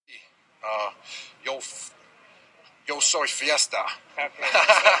Yo, yo soy fiesta.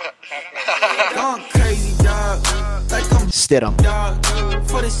 Going crazy, dog. Like I'm Stidham. dog.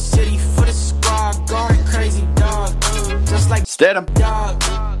 For the city, for the squad. Going crazy, dog. Just like Stidham. dog.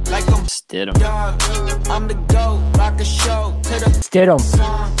 Like I'm Stidham. dog. I'm the GOAT. Rock a show to the Stidham.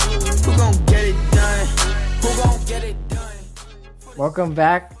 song. Who gon' get it done? Who gon' get it done? Welcome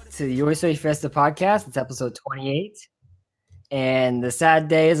back to the Yo Soy Fiesta podcast. It's episode 28. And the sad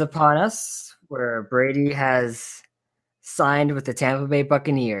day is upon us where Brady has signed with the Tampa Bay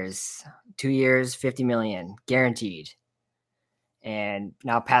Buccaneers. 2 years, $50 million, guaranteed. And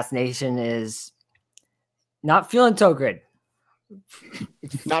now Pats Nation is not feeling so good.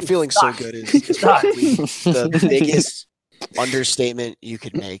 Not feeling so good is probably the biggest understatement you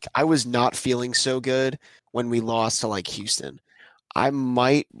could make. I was not feeling so good when we lost to like Houston. I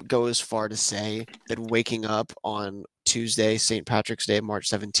might go as far to say that waking up on Tuesday, St. Patrick's Day, March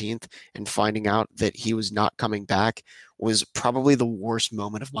 17th, and finding out that he was not coming back was probably the worst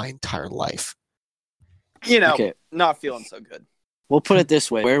moment of my entire life. You know, Okay. not feeling so good. We'll put it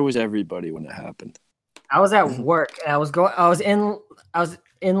this way: where was everybody when it happened? I was at work and I was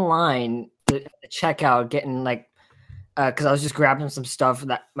in line to check out, getting like because I was just grabbing some stuff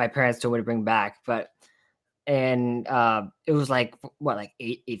that my parents told me to bring back, and it was like what, like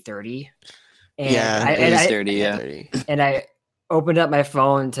 8:30. And Yeah, I, It and was I- 30, yeah. 30. and I opened up my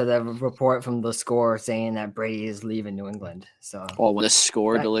phone to the report from the score saying that Brady is leaving New England. So Well, when the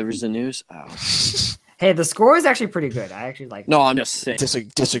score delivers the news. Oh. hey, the score is actually pretty good. I actually like. No, I'm just saying.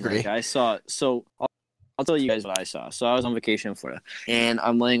 Disagree. Like, I saw. So I'll tell you guys what I saw. So I was on vacation in Florida, and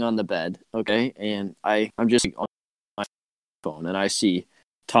I'm laying on the bed, okay, and I'm just on my phone, and I see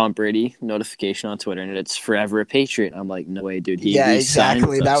Tom Brady notification on Twitter, and it's forever a Patriot. I'm like, no way, dude. He signed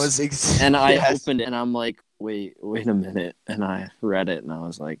exactly. with That us. was And I yes. opened it, and I'm like, wait a minute, and I read it, and I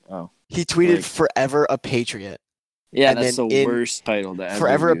was like, oh, He tweeted like- "Forever a Patriot." yeah, And that's the then in worst title to ever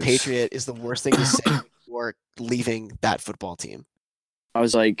 "Forever a use. Patriot" is the worst thing to say when you're leaving that football team. I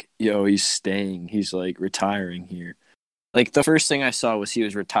was like, yo, he's staying. He's like retiring here. Like the first thing I saw was he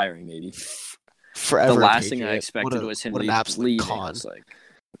was retiring, maybe. Forever. The a last thing I Patriot. expected was him what an leaving. absolute I con. was like,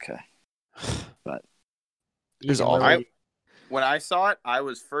 okay. It was you awful. really- When I saw it, I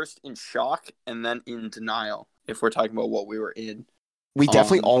was first in shock and then in denial. If we're talking about what we were in, We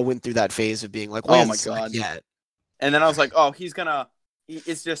definitely Um, all went through that phase of being like, oh "Well, my it's not God. yet." and then I was like, oh,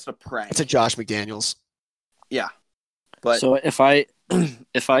 it's just a prank. It's a Josh McDaniels. Yeah, but So if I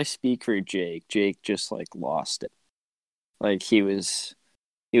speak for Jake just like lost it. Like he was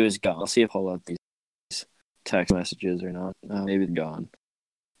gone. I'll see if I'll up these text messages or not. Maybe they're gone.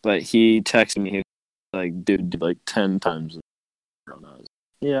 But he texted me, he was like, dude did like 10 times.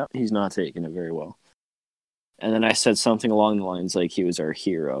 Yeah, he's not taking it very well. And then I said something along the lines like he was our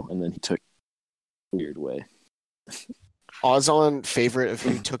hero, and then he took it a weird way. Odds-on favorite of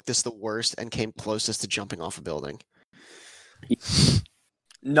who took this the worst and came closest to jumping off a building.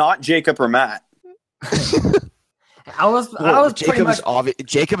 not Jacob or Matt. I was pretty Jacob much. is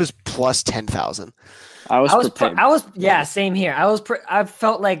Jacob is plus 10,000. I was prepared. Yeah, same here. I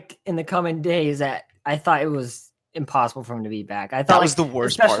felt like in the coming days that I thought it was impossible for him to be back. I thought That was the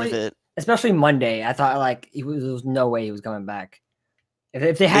worst part of it. especially Monday. I thought like there was no way he was coming back.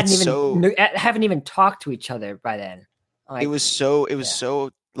 If they hadn't It's haven't even talked to each other by then. Like, It was so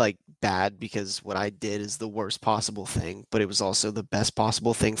like bad because what I did is the worst possible thing, but it was also the best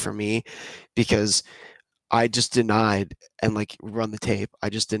possible thing for me because I just denied and like run the tape. I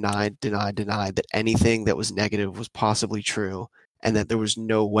just denied that anything that was negative was possibly true and that there was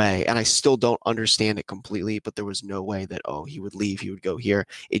no way. And I still don't understand it completely, but there was no way that, oh, he would leave, he would go here.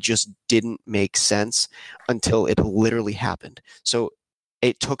 It just didn't make sense until it literally happened. So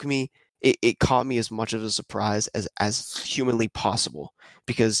it took me, it caught me as much of a surprise as humanly possible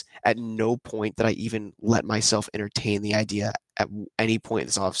because at no point did I even let myself entertain the idea at any point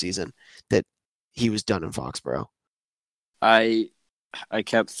this offseason that he was done in Foxborough. I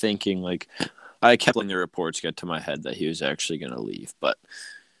kept thinking, like, I kept letting the reports get to my head that he was actually going to leave, but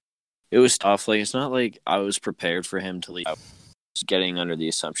it was tough. Like, it's not like I was prepared for him to leave. I was getting under the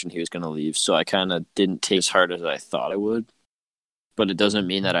assumption he was going to leave, so I kind of didn't take as hard as I thought I would, but it doesn't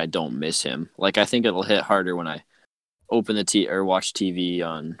mean that I don't miss him. Like, I think it'll hit harder when I open the or watch TV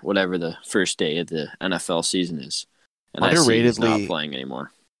on whatever the first day of the NFL season is, and I see he's not Underratedly- playing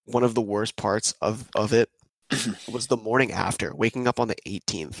anymore. One of the worst parts of it was the morning after, waking up on the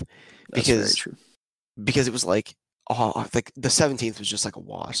 18th, That's very true. because it was like, oh, like the 17th was just like a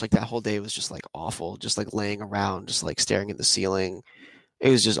wash. Like that whole day was just like awful, just like laying around, just like staring at the ceiling. It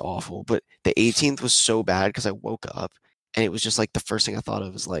was just awful. But the 18th was so bad because I woke up and it was just like the first thing I thought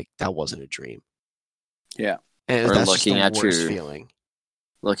of was like that wasn't a dream. Yeah. And Or that's looking just at the worst your- feeling.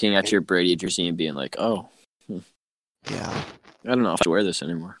 Looking at your Brady jersey and being like, oh, Yeah. I don't know if I wear this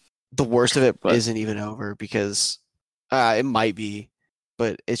anymore. The worst of it But- isn't even over because it might be,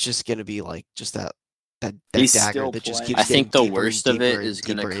 but it's just gonna be like just that He's dagger still that just playing. keeps I think getting the deeper worst and of it deeper is and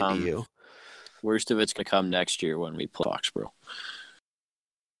gonna deeper into come. you. Worst of it's gonna come next year when we play Foxborough.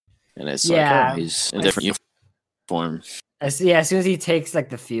 And it's Yeah. like, oh, he's in a different uniform. As soon as he takes like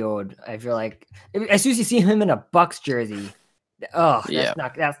the field, I feel like as soon as you see him in a Bucks jersey, Yeah.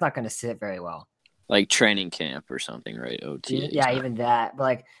 that's not going to sit very well. Like training camp or something, right? OTA. Even that, but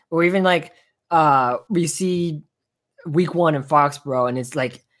like, or even like, we see week 1 in Foxborough, and it's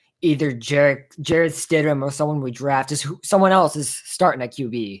like either Jared Stidham or someone we draft, just someone else is starting at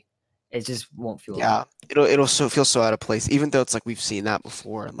QB. It just won't feel. Yeah, it'll feel so out of place, even though it's like we've seen that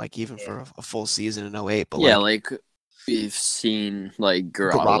before, and like even for a full season in 08. But yeah, like we've seen like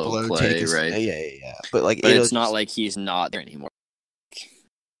Garoppolo play, right? Yeah. But like, But it's not like he's not there anymore.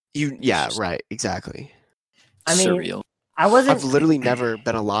 Right, exactly. I mean, Surreal. I've literally never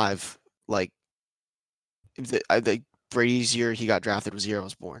been alive. Like, the Brady's year he got drafted was the year I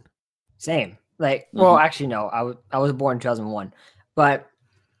was born. Same. Like, well, actually, no. I was born in 2001, but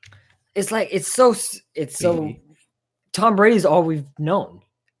it's like it's so. Tom Brady's all we've known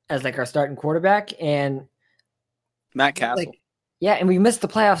as like our starting quarterback, and Matt Castle. like, yeah, and we missed the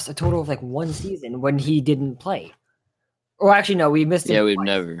playoffs a total of like one season when he didn't play. Or actually, no, we missed. Yeah, we've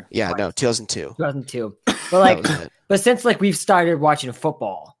never. Yeah, no, 2002. 2002. But like, That was it. but since like we've started watching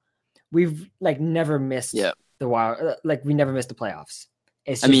football, we've like never missed the wild. Like we never missed the playoffs.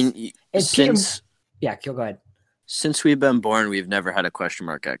 It's just, I mean, and since go ahead. since we've been born, we've never had a question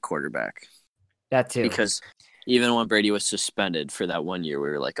mark at quarterback. That too. Because even when Brady was suspended for that 1 year, we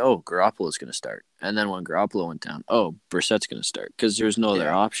were like, oh, Garoppolo's going to start. And then when Garoppolo went down, oh, Brissett's going to start. Because there's no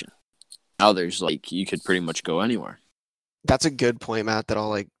other option. Now there's like, you could pretty much go anywhere. That's a good point, Matt, that I'll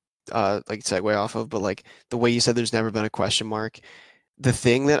like segue off of. But like the way you said there's never been a question mark, the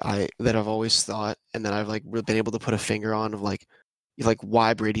thing that I've always thought, and that I've like been able to put a finger on of like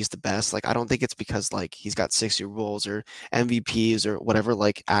why Brady's the best. Like, I don't think it's because like he's got 6 Super Bowls or MVPs or whatever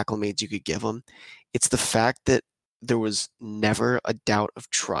like acclimates you could give him. It's the fact that there was never a doubt of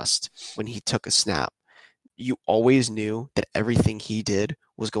trust when he took a snap. You always knew that everything he did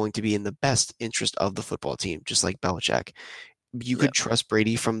was going to be in the best interest of the football team, just like Belichick. You could trust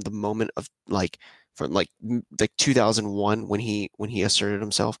Brady from the moment of from 2001 when he asserted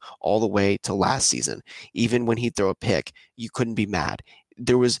himself all the way to last season. Even when he'd throw a pick, you couldn't be mad.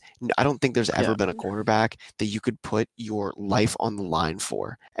 I don't think there's ever been a quarterback that you could put your life on the line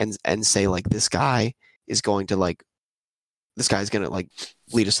for and say like this guy's going to like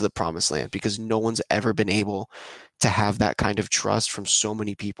lead us to the promised land, because no one's ever been able to have that kind of trust from so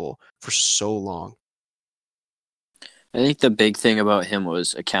many people for so long. I think the big thing about him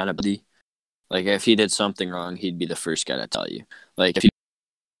was accountability. Like, if he did something wrong, he'd be the first guy to tell you. Like, if he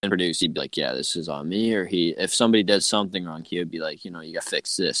didn't produce, he'd be like, yeah, this is on me. Or if somebody did something wrong, he would be like, you got to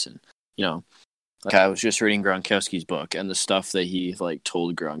fix this. And, like I was just reading Gronkowski's book, and the stuff that he, like,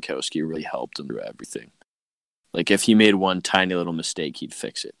 told Gronkowski really helped him through everything. Like, if he made one tiny little mistake, he'd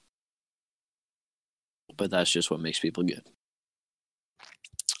fix it. But that's just what makes people good.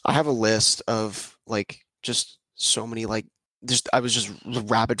 I have a list of, like, just so many, like, I was just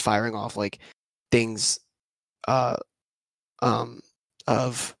rapid firing off, like, things of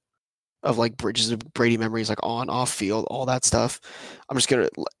like bridges of Brady memories, like on, off field, all that stuff. I'm just gonna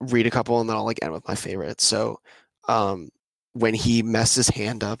read a couple and then I'll like end with my favorites. So when he messed his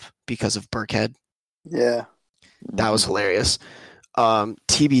hand up because of Burkhead, Yeah, that was hilarious.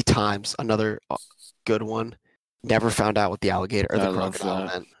 TB Times, another good one. Never found out what the alligator or the crocodile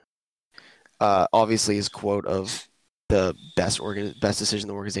meant. Obviously his quote of the best decision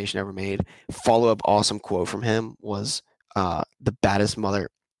the organization ever made. Follow-up awesome quote from him was the baddest mother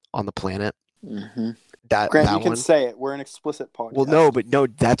on the planet. Mm-hmm. Grant, that you can one, say it. We're an explicit podcast. Well, no,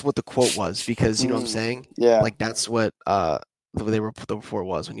 that's what the quote was, because you know what I'm saying? Yeah. Like, that's what the report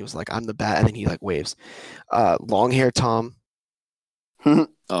was when he was like, I'm the bat, and then he like waves. Long hair Tom. Oh,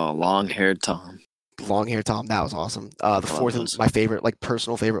 long haired Tom. Long hair Tom, that was awesome. The fourth and my favorite, like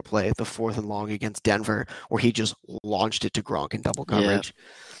personal favorite play, the 4th and long against Denver, where he just launched it to Gronk in double coverage.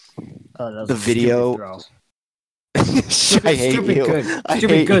 Oh, the video. I hate stupid you. Good. I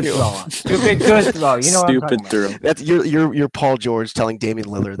Stupid hate good you. throw. Stupid good throw. You know what I'm Stupid talking throw. about. That's you're Paul George telling Damian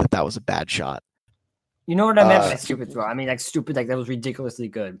Lillard that was a bad shot. You know what I meant by stupid throw? I mean, like stupid, like that was ridiculously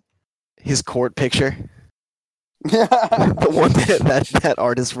good. His court picture, the one that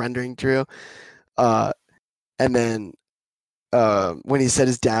artist rendering drew, and then when he said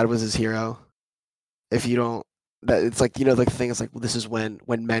his dad was his hero. If you don't, that it's like the thing is like well, this is when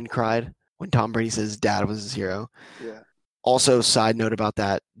men cried when Tom Brady says his dad was his hero. Yeah. Also, side note about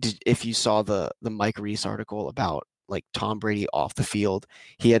that, if you saw the Mike Reese article about like Tom Brady off the field,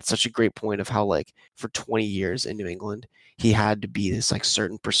 he had such a great point of how like for 20 years in New England, he had to be this like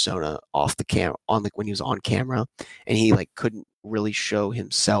certain persona off the cam on like when he was on camera, and he like couldn't really show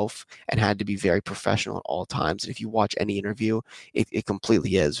himself and had to be very professional at all times. And if you watch any interview, it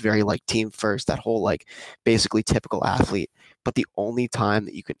completely is very like team first, that whole like basically typical athlete. But the only time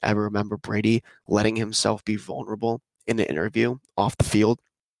that you can ever remember Brady letting himself be vulnerable in an interview off the field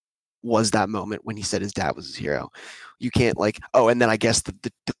was that moment when he said his dad was his hero. You can't like and then I guess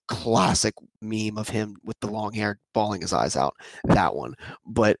the classic meme of him with the long hair bawling his eyes out, that one.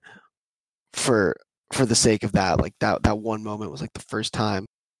 But for the sake of that, like that one moment was like the first time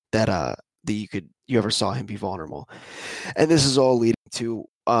that you ever saw him be vulnerable. And this is all leading to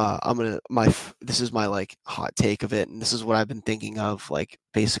this is my like hot take of it, and this is what I've been thinking of like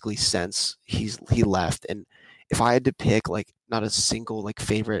basically since he left. And if I had to pick like not a single like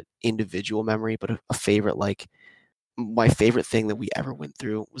favorite individual memory, but a favorite like my favorite thing that we ever went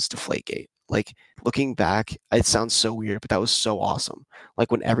through was Deflategate. Like looking back, it sounds so weird, but that was so awesome.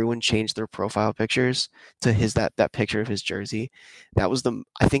 Like when everyone changed their profile pictures to that picture of his jersey, that was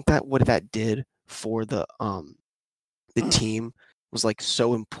I think that what that did for the team was like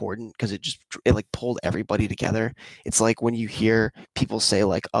so important because it like pulled everybody together. It's like when you hear people say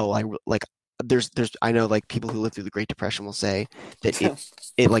like, oh, there's I know like people who lived through the Great Depression will say that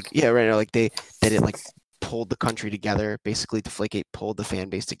it like yeah right now like that it like pulled the country together. Basically, Deflategate pulled the fan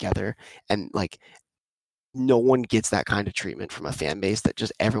base together, and like no one gets that kind of treatment from a fan base that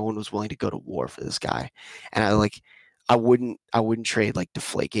just everyone was willing to go to war for this guy. And I wouldn't trade like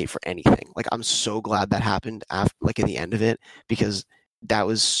Deflategate for anything. Like I'm so glad that happened after like in the end of it, because that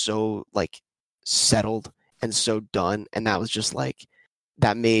was so like settled and so done, and that was just like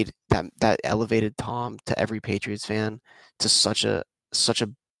that made that elevated Tom to every Patriots fan to such a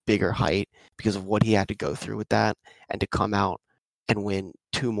bigger height because of what he had to go through with that, and to come out and win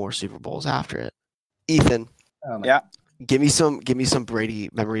 2 more Super Bowls after it. Ethan, Yeah. give me some Brady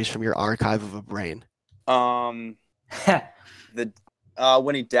memories from your archive of a brain. The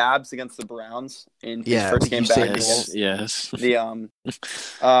when he dabs against the Browns in his first game back. Yes. The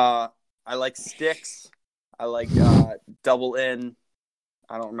I like sticks. I like double in.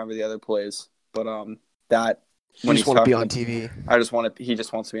 I don't remember the other plays, but that when he's want to be on TV. He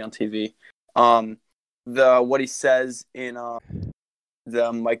just wants to be on TV. What he says in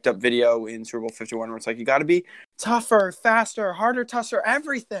the mic'd up video in Super Bowl 51, where it's like you got to be tougher, faster, harder, tougher,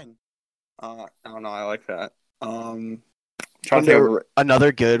 everything. I don't know. I like that.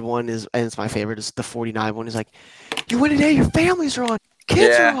 Another good one is, and it's my favorite, is the 49 one. Is like, you win today, your families are on,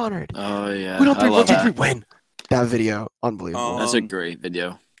 kids are honored. Oh yeah, we don't 3, 1, 2, 3, win. That video, unbelievable. That's a great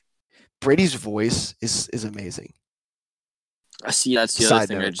video. Brady's voice is amazing. I see. That's the other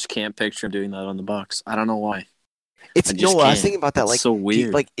thing. I just can't picture him doing that on the Bucs. I don't know why. I was thinking about that. Like, it's so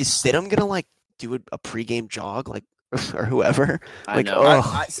weird. Is Stidham gonna like do a pregame jog, like, or whoever? Like, I know.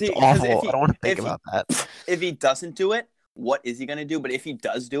 It's awful. I don't want to think about that. If he doesn't do it, what is he gonna do? But if he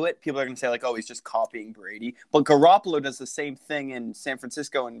does do it, people are gonna say like, oh, he's just copying Brady. But Garoppolo does the same thing in San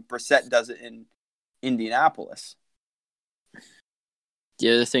Francisco, and Brissett does it in Indianapolis.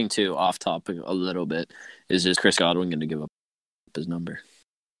 The other thing too, off topic a little bit, is Chris Godwin going to give up his number?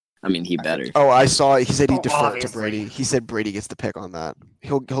 I mean, he better. Oh, I saw it. He said he deferred to Brady. He said Brady gets the pick on that.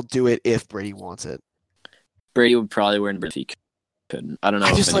 He'll do it if Brady wants it. Brady would probably wear it if he couldn't. I don't know.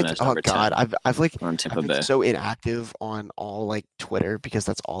 I just like, oh god, I've like on Tampa Bay. So inactive on all like Twitter because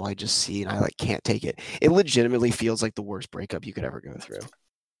that's all I just see, and I like can't take it. It legitimately feels like the worst breakup you could ever go through.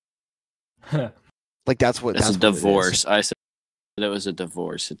 Like that's a divorce. I said it was a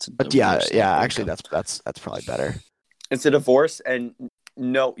divorce. It's a divorce. Yeah. Actually, that's probably better. It's a divorce, and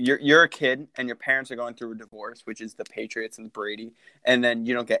no, you're a kid, and your parents are going through a divorce, which is the Patriots and Brady, and then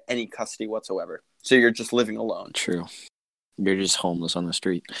you don't get any custody whatsoever. So you're just living alone. True. You're just homeless on the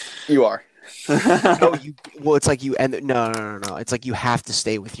street. You are. Well, it's like no. It's like you have to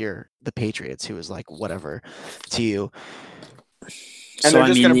stay with the Patriots, who is like whatever to you. And they're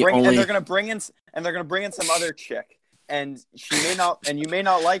just gonna bring in some other chick, and you may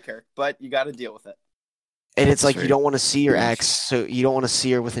not like her, but you got to deal with it. And it's like you don't want to see your ex, so you don't want to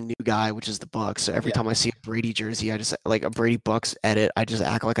see her with a new guy, which is the Bucs. So every time I see a Brady jersey, I just like a Brady Bucs edit. I just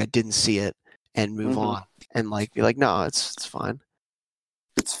act like I didn't see it and move on, and like be like, no, it's fine.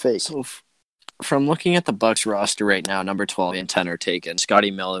 It's fake. from looking at the Bucks roster right now, number 12 and 10 are taken.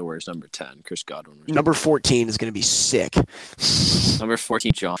 Scotty Miller wears number 10. Chris Godwin wears Number 14 is going to be sick. number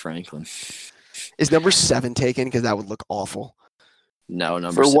 14. John Franklin. Is number 7 taken? Because that would look awful. No,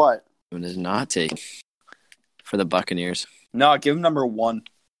 number For 7 what? is not taken for the Buccaneers. No, give him number 1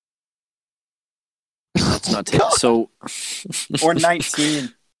 It's not taken. So or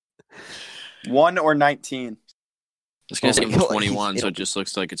 19. 1 or 19. I was going to say Oh my God. 21, so it just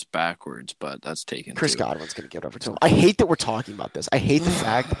looks like it's backwards, but that's taken. Chris too. Godwin's going to give it over to him. I hate that we're talking about this. I hate the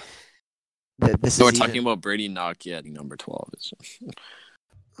fact that this So is we're talking even... about Brady not getting number 12. It's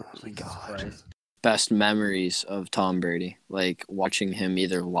Oh my God. best memories of Tom Brady, like watching him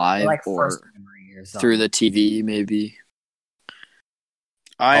either live Like or first memory or something. through the TV, maybe.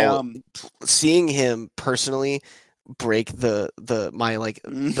 Seeing him personally break the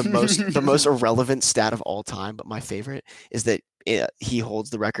most irrelevant stat of all time, but my favorite is that he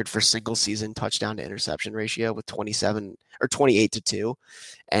holds the record for single season touchdown to interception ratio with 28-2,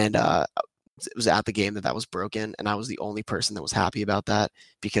 and it was at the game that was broken, and I was the only person that was happy about that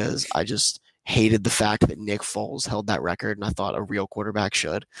because I just hated the fact that Nick Foles held that record, and I thought a real quarterback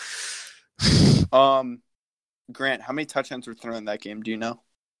should. Grant, how many touchdowns were thrown in that game? Do you know?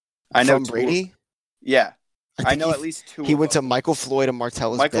 I know From Brady. Yeah, I know he, at least 2. He went to Michael Floyd and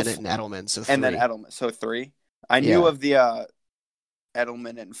Martellus Bennett and Edelman, so 3. And then Edelman, so 3. I knew of the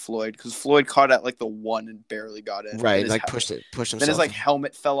Edelman and Floyd because Floyd caught at like the 1 and barely got in. Right, like pushed himself. Then his like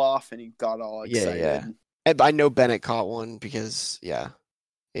helmet fell off and he got all excited. Yeah. And I know Bennett caught one because yeah.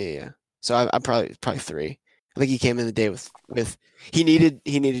 So I'm probably 3. I think he came in the day with he needed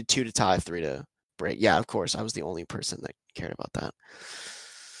 2 to tie, 3 to break. Yeah, of course. I was the only person that cared about that.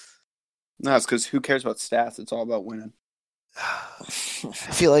 No, it's because who cares about stats? It's all about winning. I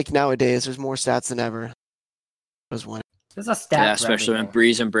feel like nowadays there's more stats than ever. Was one. There's a stat. Yeah, especially when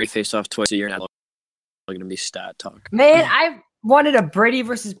Breeze and Brady face off twice a year. Now going to be stat talk. Man, I wanted a Brady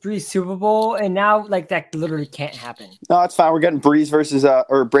versus Breeze Super Bowl, and now like that literally can't happen. No, it's fine. We're getting Breeze versus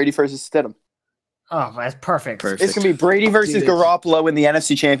or Brady versus Stidham. Oh, that's perfect. It's gonna be Brady versus Garoppolo in the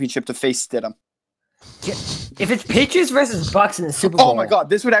NFC Championship to face Stidham. If it's Patriots versus Bucks in the Super Bowl. Oh my God,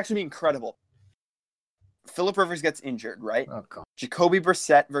 this would actually be incredible. Phillip Rivers gets injured, right? Oh God. Jacoby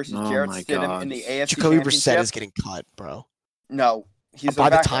Brissett versus Jarrett Stidham in the AFC Jacoby Championship. Brissett is getting cut, bro. No, he's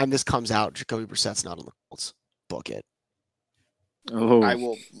by the time this comes out, Jacoby Brissett's not on the Colts. Book it. Oh, I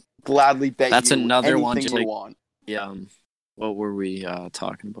will gladly bet that's you another one. anything you want. Yeah. What were we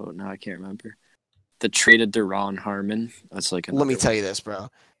talking about? Now I can't remember. The traded Deron Harmon. That's like. Let me tell you this, bro.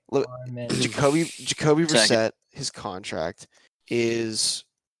 Look, Jacoby Brissett, his contract is.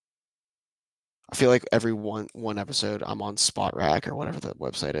 I feel like every one episode I'm on Spot Rack or whatever the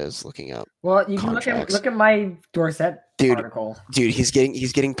website is looking up. Well, you can look at my Dorsett article. Dude, he's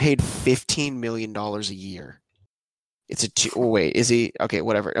getting paid $15 million a year. It's is he okay?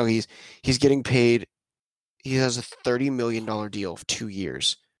 Whatever. Oh, he's getting paid. He has a $30 million deal for 2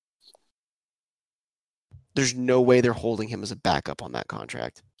 years. There's no way they're holding him as a backup on that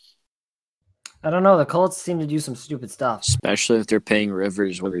contract. I don't know. The Colts seem to do some stupid stuff, especially if they're paying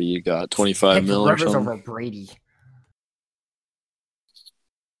Rivers. Whether you got $25 million Rivers over Brady.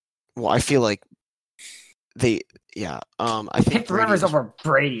 Well, I feel like I think Rivers over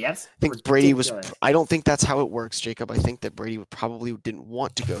Brady. I think Brady was. I don't think that's how it works, Jacob. I think that Brady probably didn't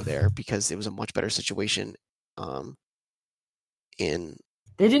want to go there because it was a much better situation. They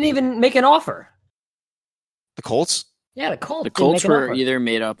didn't even make an offer. The Colts. Yeah, the Colts. The Colts were either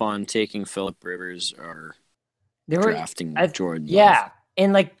made up on taking Phillip Rivers or drafting Jordan. Yeah,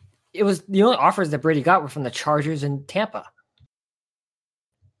 and like it was the only offers that Brady got were from the Chargers and Tampa.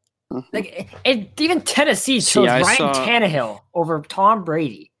 Like even Tennessee chose Ryan Tannehill over Tom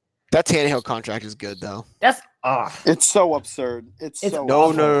Brady. That Tannehill contract is good though. That's off. It's so absurd. It's so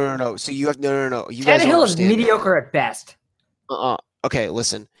no. So you have no. You guys Tannehill is mediocre at best. Okay,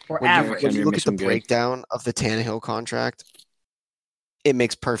 listen. Or average. When you look at the breakdown of the Tannehill contract, it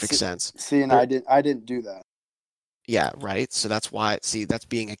makes perfect sense. See, and I didn't do that. Yeah, right. So that's why. See, that's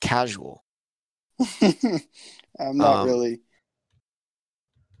being a casual. I'm not really.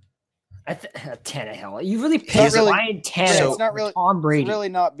 Tannehill. You really picked Ryan Tannehill. It's not really Tom Brady. It's really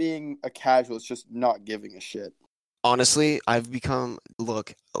not being a casual. It's just not giving a shit. Honestly, I've become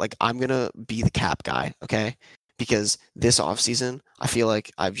like I'm gonna be the cap guy. Okay. Because this offseason, I feel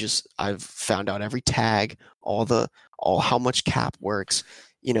like I've found out every tag, all how much cap works,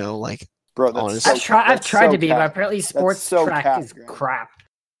 like bro. Honestly, I've tried to be, but apparently sports track is crap.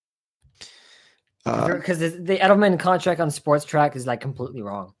 Because the Edelman contract on sports track is like completely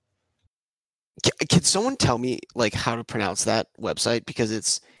wrong. Can someone tell me like how to pronounce that website? Because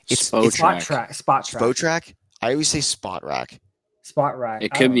It's Spot Spot track. track. Spot track. Spot track. I always say spot rack. Spot rack.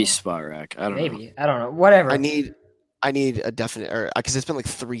 It I could don't be know. spot rack. I don't know. Maybe. I don't know. Whatever. I need a definite, or because it's been like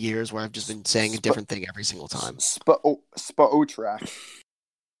 3 years where I've just been saying a different thing every single time. Spot track.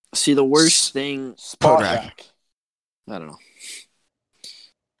 See, the worst thing. Spot Track. rack. I don't know.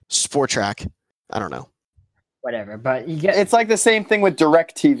 Sport track. I don't know. Whatever. But you get. It's like the same thing with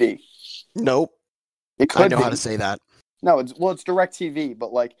Direct TV. Nope. It could I know be. how to say that. No, it's Direct TV,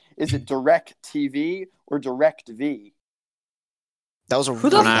 but like, is it Direct TV or Direct V? That was a Who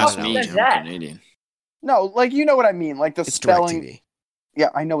the Don't really fuck ask bad me. says I'm that? Canadian. No, like you know what I mean. Like the It's Direct spelling. TV. Yeah,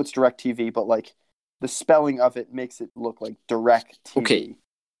 I know it's Direct TV, but like the spelling of it makes it look like Direct TV. Okay.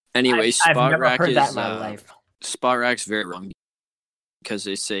 Anyway, I've spot never rack heard is that in my life. spot rack's very wrong because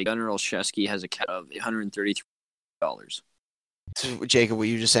they say Gunnar Olszewski has a cap of $133. So, Jacob, what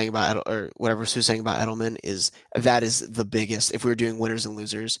you were just saying about or whatever Sue's saying about Edelman is the biggest. If we were doing winners and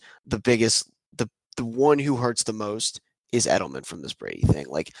losers, the biggest, the one who hurts the most is Edelman from this Brady thing.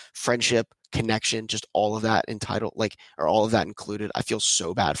 Like friendship, connection, just all of that entitled, like, or all of that included. I feel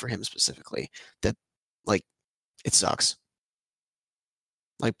so bad for him specifically that, like, it sucks.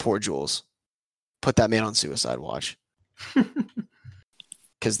 Like poor Jules, put that man on suicide watch.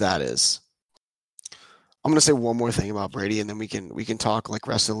 Because that is. I'm gonna say one more thing about Brady, and then we can talk like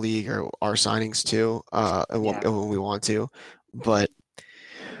rest of the league or our signings too, when we want to. But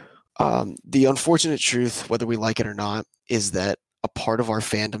the unfortunate truth, whether we like it or not, is that a part of our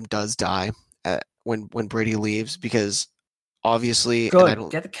fandom does die when Brady leaves, because obviously, Good. and I don't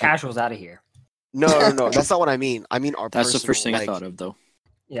Get the casuals out of here. No, that's not what I mean. I mean our. That's the first thing like, I thought of, though.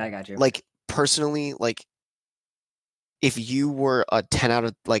 Yeah, I got you. Like personally, like. If you were a 10 out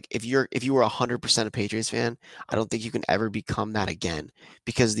of like if you were 100% a Patriots fan, I don't think you can ever become that again,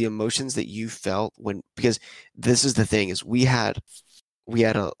 because the emotions that you felt because this is the thing is we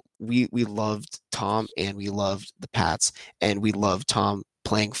loved Tom and we loved the Pats, and we loved Tom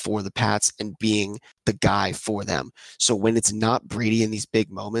playing for the Pats and being the guy for them. So when it's not Brady in these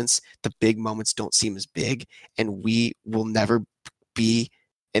big moments, the big moments don't seem as big, and we will never be.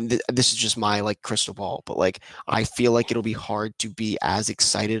 And this is just my like crystal ball, but like I feel like it'll be hard to be as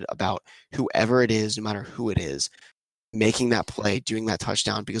excited about whoever it is, no matter who it is, making that play, doing that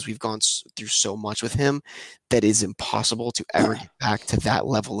touchdown, because we've gone through so much with him that is impossible to ever get back to that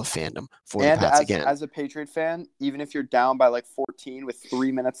level of fandom for the Pats again. As a Patriot fan, even if you're down by like 14 with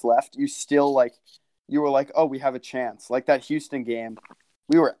 3 minutes left, you were like, oh, we have a chance. Like that Houston game,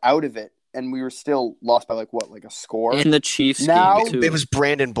 we were out of it. And we were still lost by like a score. In the Chiefs now, game too. It was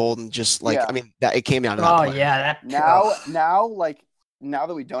Brandon Bolden, just like I mean that it came down to that. Oh play. yeah, now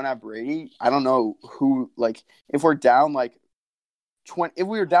that we don't have Brady, I don't know who if we're down like 20. If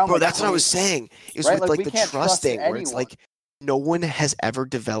we were down, bro, that's 20, what I was saying. It was right? with like the trust thing, where it's like no one has ever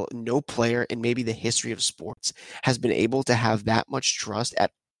developed, no player in maybe the history of sports has been able to have that much trust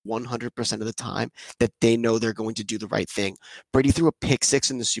at 100% of the time that they know they're going to do the right thing. Brady threw a pick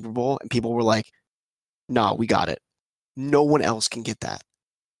six in the Super Bowl, and people were like, "Nah, we got it." No one else can get that.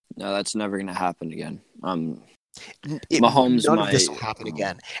 No, that's never going to happen again. Mahomes, none of this will happen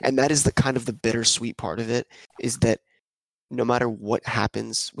again, and that is the kind of the bittersweet part of it, is that no matter what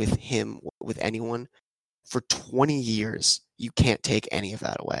happens with him, with anyone, for 20 years, you can't take any of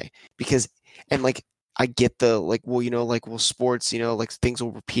that away, because and like. I get the sports, like things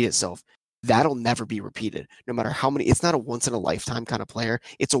will repeat itself. That'll never be repeated, no matter how many. It's not a once in a lifetime kind of player.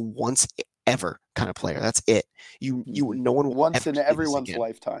 It's a once ever kind of player. That's it. No one will once in everyone's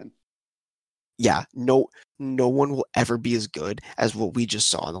lifetime. Yeah, no one will ever be as good as what we just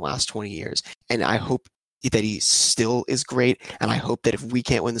saw in the last 20 years. And I hope that he still is great. And I hope that if we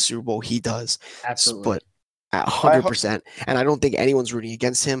can't win the Super Bowl, he does. Absolutely. But 100%, and I don't think anyone's rooting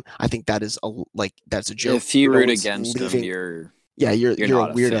against him. I think that's a joke. If you root against him, you're a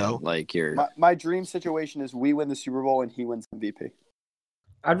weirdo. Like my dream situation is we win the Super Bowl and he wins MVP.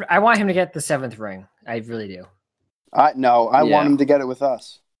 I want him to get the 7th ring. I really do. I want him to get it with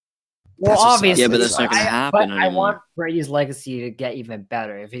us. Well, obviously, but that's not going to happen. But I want Brady's legacy to get even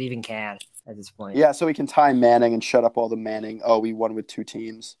better, if it even can at this point. Yeah, so we can tie Manning and shut up all the Manning. Oh, we won with 2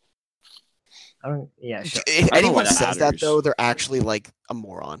 teams. Sure. If anyone says that, though, they're actually like a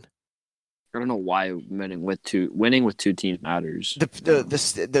moron. I don't know why winning with 2 teams matters.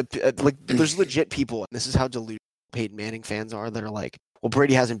 There's legit people, and this is how deluded Peyton Manning fans are, that are like, well,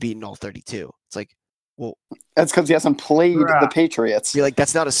 Brady hasn't beaten all 32. It's like, well, that's because he hasn't played the Patriots. You're like,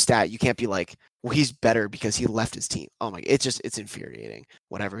 that's not a stat. You can't be like, well, he's better because he left his team. Oh my, it's infuriating.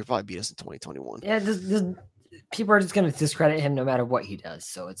 Whatever, he probably beat us in 2021. Yeah, people are just going to discredit him no matter what he does.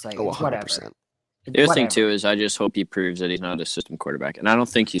 So it's like, it's whatever. The other thing Whatever. too is I just hope he proves that he's not a system quarterback, and I don't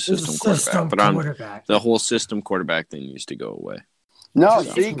think he's He's a system quarterback. But quarterback. the whole system quarterback thing needs to go away. No,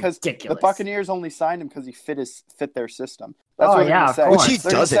 It's see, because the ridiculous. Buccaneers only signed him because he fit their system. That's Oh, what they're yeah, gonna of say. course. Which he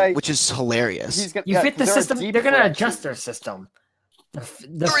They're gonna doesn't, say which is hilarious. he's gonna, You yeah, fit the 'cause they're a system. deep They're going to threat, adjust too. their system.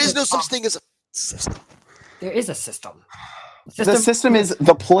 There is no such thing as a system. There is a system. The system is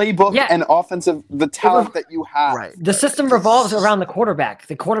the playbook Yeah. and the talent that you have. Right. The system revolves around the quarterback.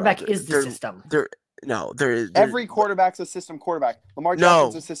 The quarterback Bro, is the they're- system. Every quarterback's a system quarterback. Lamar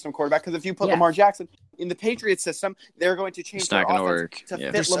Jackson's a system quarterback because if you put Yeah. Lamar Jackson in the Patriots system, they're going to change It's their not gonna offense work. to Yeah.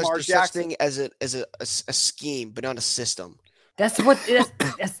 fit There's Lamar such Jackson. thing as a scheme, but not a system. That's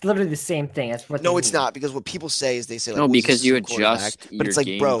literally the same thing. That's what. No, they it's mean. not, because what people say is they say like, No, well, he's a because you system quarterback, adjust but it's your like,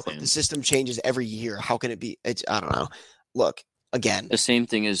 game bro, plan. the system changes every year. How can it be? I don't know. Look, again, The same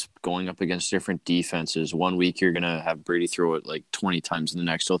thing is going up against different defenses. One week you're gonna have Brady throw it like 20 times, and the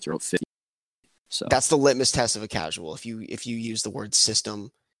next he'll throw it 50. So that's the litmus test of a casual. If you use the word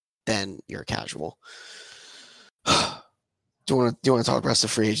system, then you're a casual. Do you want to talk rest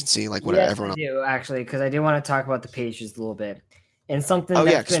of free agency, like what Yes, everyone I do actually, because I do want to talk about the Patriots a little bit, and something. Oh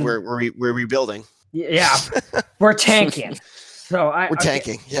yeah, that's because been, we're rebuilding. Yeah, we're tanking. So We're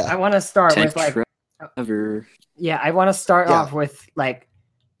tanking. Yeah. I want to start Tank with like. Trevor. Yeah, I want to start Yeah. off with like,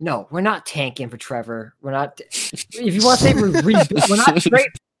 no, we're not tanking for Trevor. We're not. If you want to say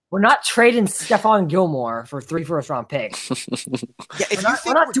we're not trading Stephon Gilmore for 3 first-round picks. Yeah, if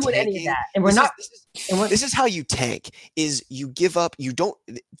We're not doing any of that, and we're not. This is how you tank: is you give up. You don't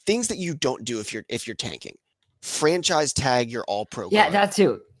things that you don't do if you're tanking. Franchise tag your all pro. Yeah, that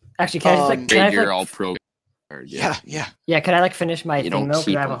too. Actually, can I just like? Can I, You're like all pro. Yeah. yeah, can I like finish my You thing don't though? Because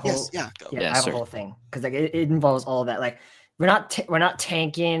keep I have a them. whole. Yes. Yeah. Go. Yeah, Yes, I have sir. a whole thing because like it involves all of that. Like we're not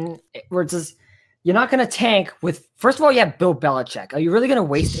tanking. We're just you're not gonna tank with. First of all, you have Bill Belichick. Are you really gonna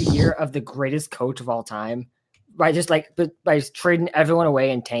waste a year of the greatest coach of all time by just like by just trading everyone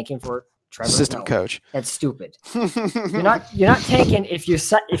away and tanking for Trevor? System No, coach. that's stupid. You're not tanking if you're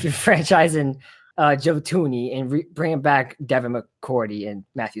franchising Joe Tooney and bringing back Devin McCourty and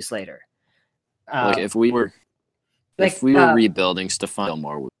Matthew Slater. Like if we were rebuilding, Stephon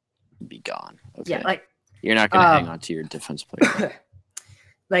Gilmore would be gone. Okay? Yeah, like You're not going to hang on to your defense player.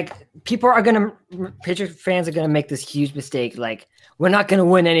 like Patriot fans are gonna make this huge mistake. Like we're not gonna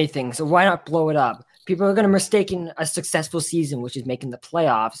win anything, so why not blow it up? People are gonna mistaken a successful season, which is making the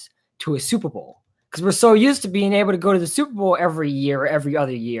playoffs, to a Super Bowl, because we're so used to being able to go to the Super Bowl every year or every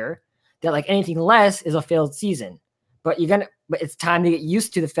other year that like anything less is a failed season. But it's time to get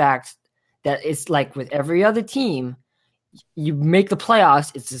used to the fact that it's like with every other team, you make the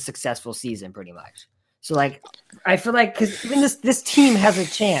playoffs, it's a successful season pretty much. So like, I feel like because even this team has a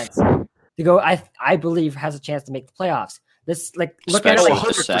chance to go. I believe has a chance to make the playoffs. This like look at it Especially like,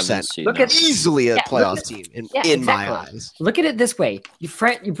 with the 100%. seventh seed Look now. at- Easily a Yeah, playoff team in my eyes. Look at it this way: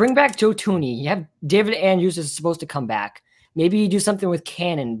 you bring back Joe Tooney. You have David Andrews is supposed to come back. Maybe you do something with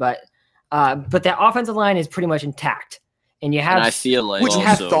Cannon, but that offensive line is pretty much intact. And you have, And I feel like Which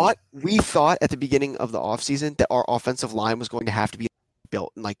also, we thought at the beginning of the offseason that our offensive line was going to have to be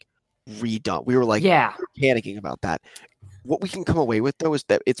built and like redone. We were like yeah, panicking about that. What we can come away with though is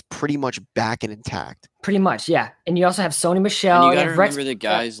that it's pretty much back and intact. pretty much, yeah. And you also have Sony and Michel. you got to have Rex- remember the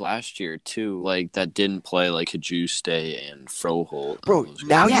guys last year too, like that didn't play, like Kajuste and Froholt. Bro, Those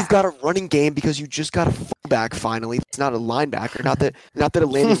now guys. Yeah. you've got a running game because you just got a fullback finally. It's not a linebacker. Not that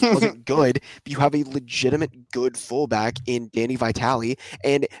Atlanta wasn't good, but you have a legitimate good fullback in Danny Vitale.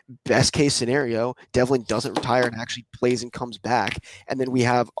 And best case scenario, Devlin doesn't retire and actually plays and comes back. And then we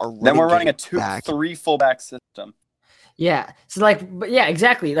have our Then we're running a game back. 3 fullback system. Yeah. So but yeah,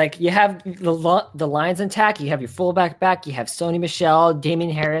 exactly. Like you have the lines intact. You have your fullback back. You have Sony Michel, Damian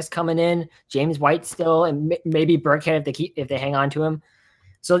Harris coming in, James White still, and maybe Burkhead if they hang on to him.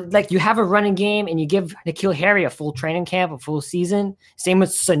 So like you have a running game, and you give N'Keal Harry a full training camp, a full season. Same with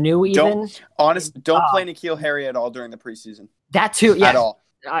Sanu even. Don't play N'Keal Harry at all during the preseason. That too. Yeah. At all.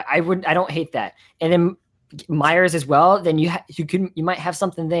 I don't hate that. And then Myers as well, then you might have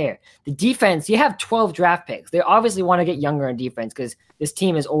something there. The defense, you have 12 draft picks. They obviously want to get younger in defense because this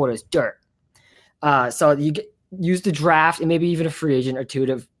team is old as dirt. So use the draft and maybe even a free agent or two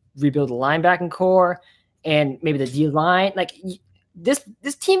to rebuild the linebacking core and maybe the D line. Like this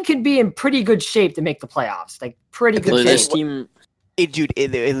team could be in pretty good shape to make the playoffs. Like pretty good shape. This team, Dude,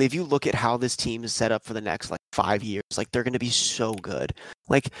 if you look at how this team is set up for the next like 5 years, like they're going to be so good.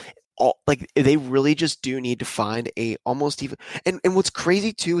 Like they really just do need to find a almost even and what's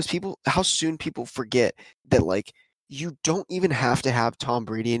crazy too is how soon people forget that like you don't even have to have Tom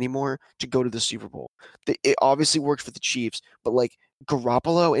Brady anymore to go to the Super Bowl. It obviously worked for the Chiefs, but like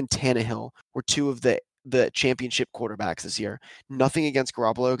Garoppolo and Tannehill were two of the championship quarterbacks this year. Nothing against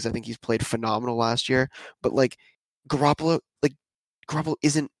Garoppolo because I think he's played phenomenal last year, but like Garoppolo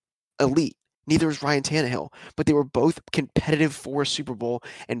isn't elite. Neither is Ryan Tannehill, but they were both competitive for a Super Bowl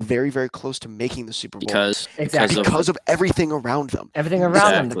and very, very close to making the Super Bowl because of everything around them. Everything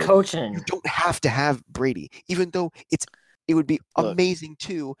around them, the coaching. You don't have to have Brady, even though it would be amazing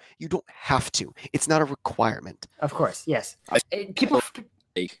too. You don't have to. It's not a requirement. Of course, yes.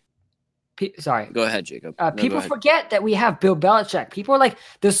 Sorry. Go ahead, Jacob. People forget that we have Bill Belichick. People are like,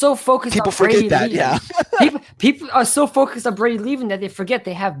 they're so focused on Brady leaving. Yeah. people are so focused on Brady leaving that they forget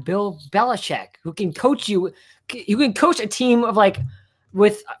they have Bill Belichick who can coach you. You can coach a team of like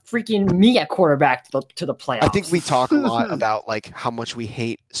with freaking me at quarterback to the playoffs. I think we talk a lot about like how much we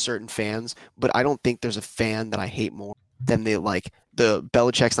hate certain fans, but I don't think there's a fan that I hate more than the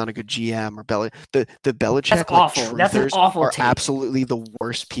Belichick's not a good GM or the Belichick. That's awful. That's an awful are take. Absolutely the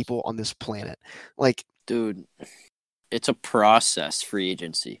worst people on this planet. Like, dude, it's a process. Free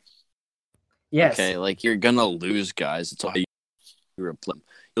agency. Yes. Okay, like you're gonna lose guys. It's all you replace.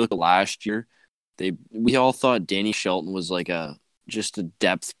 You look at last year. We all thought Danny Shelton was like just a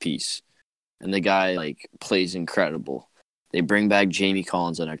depth piece, and the guy like plays incredible. They bring back Jamie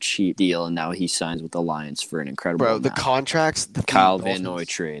Collins on a cheap deal, and now he signs with the Lions for an incredible amount. The contracts, the Kyle Van Noy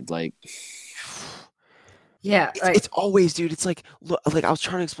trade, like, yeah, it's always, dude. It's like, look, like I was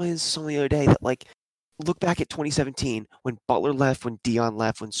trying to explain this to someone the other day that like, look back at 2017 when Butler left, when Dion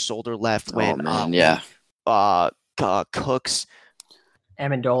left, when Solder left, when Cooks,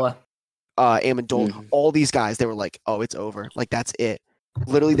 Amendola, all these guys, they were like, oh, it's over, like that's it.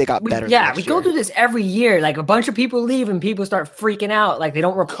 Literally, they got better. Yeah, we go through this every year. Like a bunch of people leave and people start freaking out. Like they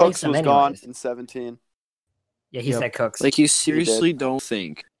don't replace them. Cooks was gone in 17. Yeah, he said Cooks. Like you seriously don't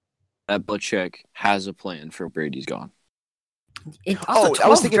think that Belichick has a plan for Brady's gone? I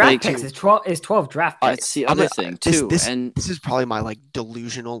was thinking draft picks. Is 12 draft picks. That's the other thing too. This is probably my like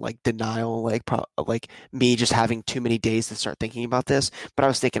delusional like denial, like me just having too many days to start thinking about this. But I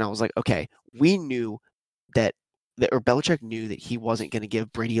was like, okay, we knew or Belichick knew that he wasn't going to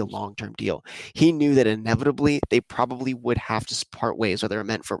give Brady a long-term deal. He knew that inevitably they probably would have to part ways, whether it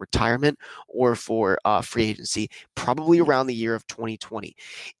meant for retirement or for free agency, probably around the year of 2020.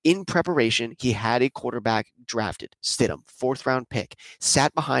 In preparation, he had a quarterback drafted, Stidham, 4th-round pick,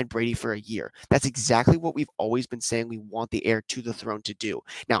 sat behind Brady for a year. That's exactly what we've always been saying we want the heir to the throne to do.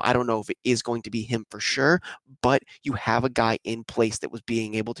 Now, I don't know if it is going to be him for sure, but you have a guy in place that was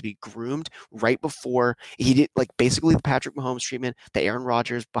being able to be groomed right before he did, like basically the Patrick Mahomes treatment, the Aaron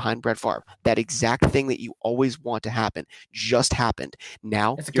Rodgers behind Brett Favre. That exact thing that you always want to happen just happened.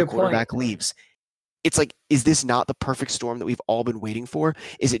 Now your quarterback leaves. It's like, is this not the perfect storm that we've all been waiting for?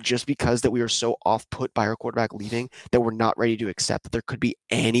 Is it just because that we are so off put by our quarterback leaving that we're not ready to accept that there could be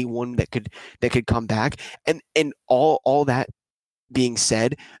anyone that could come back? And all that being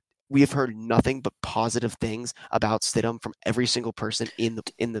said, we have heard nothing but positive things about Stidham from every single person in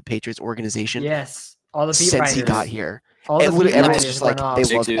the Patriots organization. Yes, all the since he got here. Everyone's just like,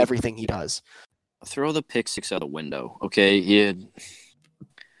 they love everything he does. Throw the pick six out the window, okay? He had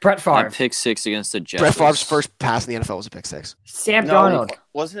Brett Favre. That pick six against the Jets. Brett Favre's first pass in the NFL was a pick six. Sam Darnold.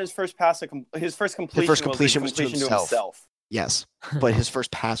 Wasn't his first pass his first completion was to himself. Yes, but his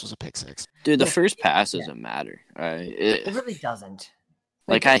first pass was a pick six. Dude, the first pass doesn't matter. It really doesn't.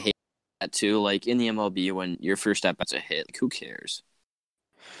 Like, I hate that too. Like, in the MLB, when your first at bat's a hit, like, who cares?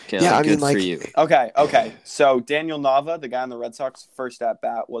 Okay, yeah, like, I mean, good like, for you. Okay. So Daniel Nava, the guy on the Red Sox, first at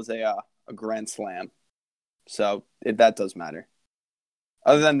bat was a grand slam. So that does matter.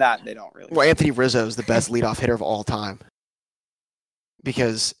 Other than that, they don't really. Well, Anthony Rizzo is the best leadoff hitter of all time.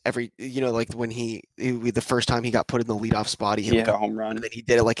 Because like when the first time he got put in the leadoff spot, he hit a home run, and then he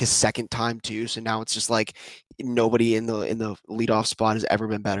did it like his second time too. So now it's just like nobody in the leadoff spot has ever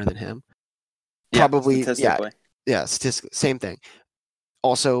been better than him. Probably, statistically. Yeah, statistically, same thing.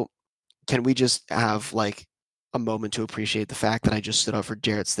 Also, can we just have like a moment to appreciate the fact that I just stood up for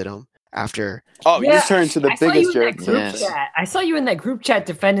Jarrett Stidham after? Oh, you turned to the biggest Jarrett. Chat. I saw you in that group chat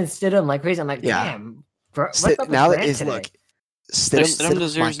defending Stidham like crazy. I'm like, damn. Bro, what's up now with that is today? look. Stidham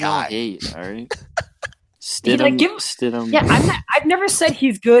deserves no hate, all right? Stidham. Yeah, I've never said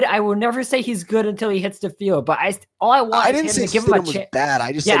he's good. I will never say he's good until he hits the field. But all I want is him to give him a chance. Was bad.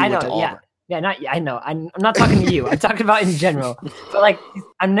 I just said he went to Auburn. I know. I'm not talking to you. I'm talking about in general. But like,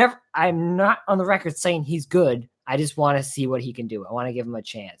 I'm not on the record saying he's good. I just want to see what he can do. I want to give him a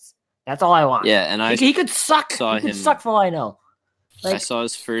chance. That's all I want. Yeah, and he could suck. He could suck for all I know. I saw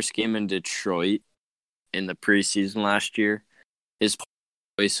his first game in Detroit in the preseason last year. His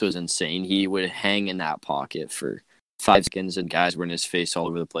voice was insane. He would hang in that pocket for 5 seconds and guys were in his face all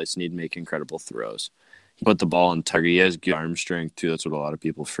over the place and he'd make incredible throws. He put the ball on target. He has good arm strength too. That's what a lot of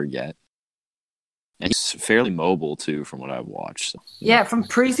people forget. And he's fairly mobile too, from what I've watched. So, Yeah, from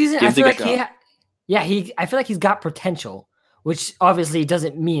preseason, I feel like I feel like he's got potential, which obviously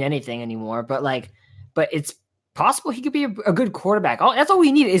doesn't mean anything anymore. But it's possible he could be a good quarterback. That's all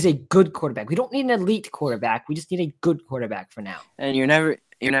we need is a good quarterback. We don't need an elite quarterback. We just need a good quarterback for now. And you're never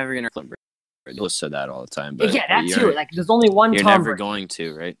gonna. You'll said that all the time, but yeah, that too. Like, there's only one. You're Tom never Brady. going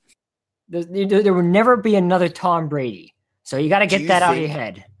to, right? There will never be another Tom Brady. So you got to get that out of your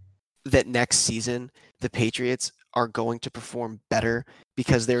head. That next season, the Patriots are going to perform better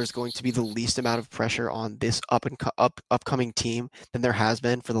because there's going to be the least amount of pressure on this upcoming team than there has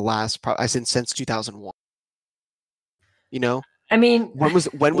been for the last, since 2001. You know, I mean, when was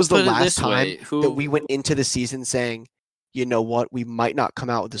the last time that we went into the season saying, you know what, we might not come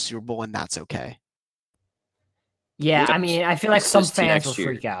out with the Super Bowl and that's okay? Yeah, I mean, I feel like some fans will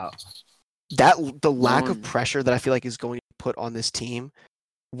freak out. The lack of pressure that I feel like is going to put on this team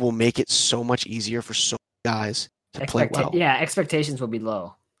will make it so much easier for so many guys to play well. Yeah, expectations will be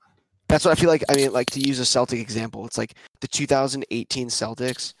low. That's what I feel like. I mean, like, to use a Celtic example, it's like the 2018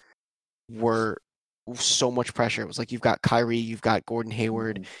 Celtics were so much pressure. It was like, you've got Kyrie, you've got Gordon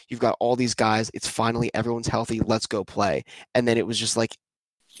Hayward, you've got all these guys. It's finally everyone's healthy. Let's go play. And then it was just like,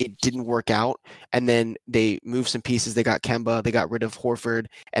 it didn't work out. And then they moved some pieces. They got Kemba, they got rid of Horford,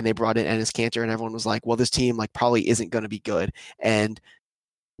 and they brought in Enes Kanter, and everyone was like, well, this team like probably isn't going to be good. And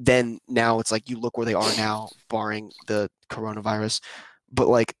then now it's like, you look where they are now, barring the coronavirus. But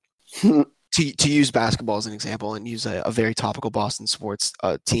like, to use basketball as an example and use a very topical Boston sports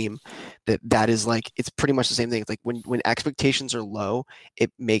team, that is like, it's pretty much the same thing. It's like when expectations are low,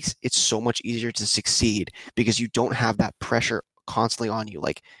 it makes it so much easier to succeed because you don't have that pressure constantly on you.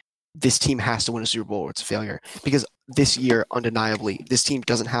 Like, this team has to win a Super Bowl or it's a failure. Because this year, undeniably, this team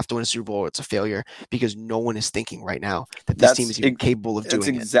doesn't have to win a Super Bowl or it's a failure because no one is thinking right now that this team is even capable of doing it.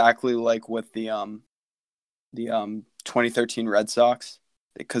 It's exactly like with the 2013 Red Sox,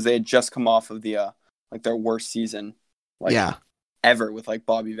 because they had just come off of the like their worst season ever with like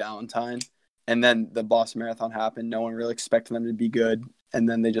Bobby Valentine, and then the Boston Marathon happened. No one really expected them to be good, and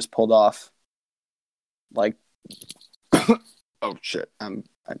then they just pulled off like oh shit.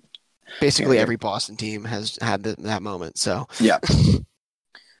 Basically, every Boston team has had that moment. So yeah.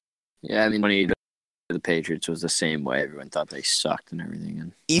 I mean, when the Patriots was the same way. Everyone thought they sucked and everything,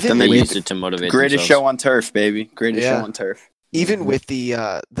 and even then they used it to motivate. Greatest show on turf, baby. Greatest show on turf. Even with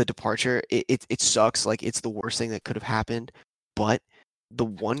the departure, it sucks. Like, it's the worst thing that could have happened. But the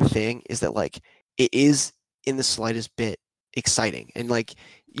one thing is that, like, it is in the slightest bit exciting, and like,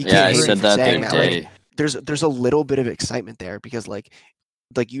 you can't. I said that the other day. Like, there's a little bit of excitement there because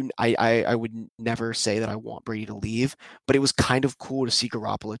I would never say that I want Brady to leave, but it was kind of cool to see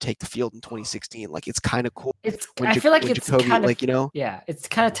Garoppolo take the field in 2016. Like, it's kind of cool. I feel like it's Jacoby, kind of, like, you know, it's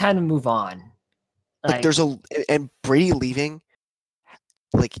kind of time to move on. Like, and Brady leaving,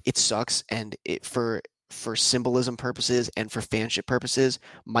 like, it sucks, and it for symbolism purposes and for fanship purposes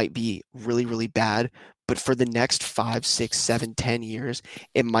might be really, really bad. But for the next 5, 6, 7, 10 years,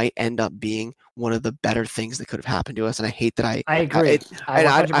 it might end up being one of the better things that could have happened to us. And I hate that I agree. I'm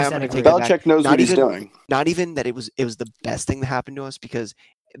going to take that back. Belichick knows what he's doing. Not even that it was the best thing that happened to us, because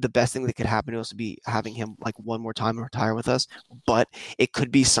the best thing that could happen to us would be having him like one more time and retire with us. But it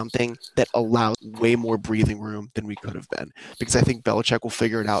could be something that allows way more breathing room than we could have been, because I think Belichick will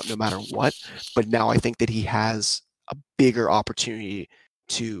figure it out no matter what. But now I think that he has a bigger opportunity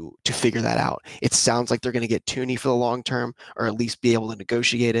to figure that out. It sounds like they're going to get Tooney for the long term, or at least be able to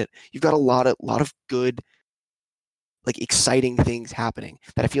negotiate it. You've got a lot of good, like, exciting things happening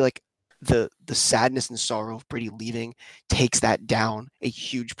that I feel like the sadness and sorrow of Brady leaving takes that down a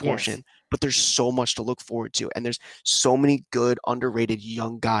huge portion. Yes. But there's so much to look forward to, and there's so many good, underrated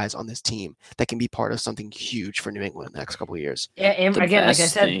young guys on this team that can be part of something huge for New England in the next couple of years. Yeah, and again, like I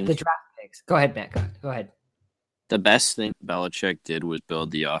said, the draft picks. Go ahead, Matt. Go ahead. The best thing Belichick did was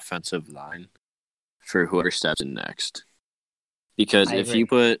build the offensive line for whoever steps in next. Because if you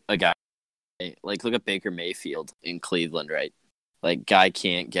put a guy, like, look at Baker Mayfield in Cleveland, right? Like, guy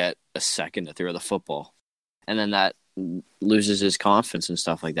can't get a second to throw the football. And then that loses his confidence and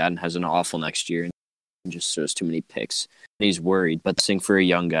stuff like that, and has an awful next year and just throws too many picks. And he's worried. But the thing for a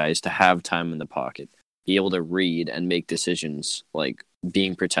young guy is to have time in the pocket, be able to read and make decisions, like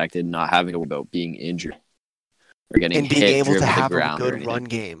being protected, not having to worry about being injured or getting and being hit, able to have a good run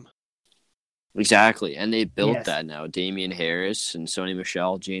game. Exactly. And they built that now. Damian Harris and Sony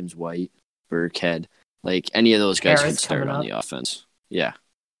Michel, James White, Burkhead. Like, any of those guys can start on the offense. Yeah.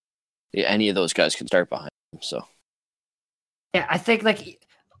 Any of those guys can start behind him. So Yeah, I think like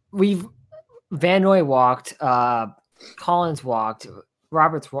Van Noy walked, Collins walked,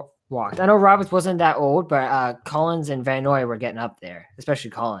 Roberts walked. I know Roberts wasn't that old, but Collins and Van Noy were getting up there,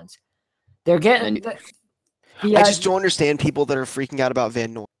 especially Collins. They're getting. I just don't understand people that are freaking out about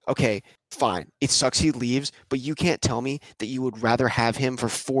Van Noy. Okay, fine. It sucks he leaves, but you can't tell me that you would rather have him for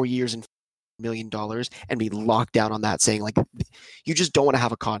 4 years and $1 million and be locked down on that, saying like you just don't want to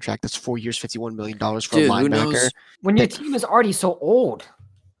have a contract that's 4 years, $51 million for a linebacker. Who knows? When your team is already so old.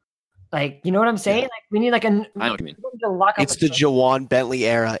 Like, you know what I'm saying? Yeah. Like, we need like I know what you mean. It's the Jawan Bentley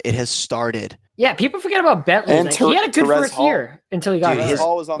era. It has started. Yeah, people forget about Bentley. And Like, he had a good Terez first Hall. year until he got Dude, hurt.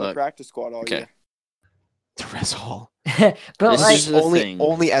 Hall was on the Look, practice squad all year. Terez Hall. But This like, is the thing.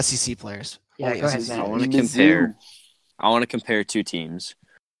 Only SEC players. Yeah, Only go ahead, SEC Matt. I players. want to compare two teams.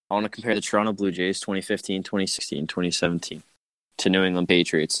 I want to compare the Toronto Blue Jays 2015, 2016, 2017 to New England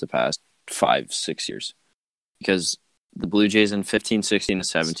Patriots the past 5-6 years. Because the Blue Jays in 15, 16, and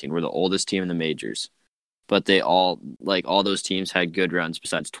 17 were the oldest team in the majors. But they all those teams had good runs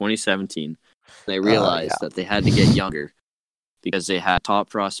besides 2017. They realized that they had to get younger because they had top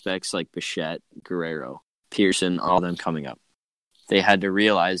prospects like Bichette, Guerrero, Pearson, all of them coming up. They had to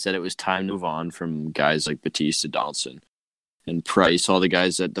realize that it was time to move on from guys like Batista, Donaldson, and Price, all the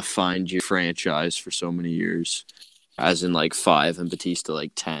guys that defined your franchise for so many years, as in like 5 and Batista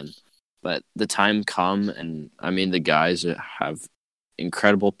like 10. But the time come, and I mean the guys have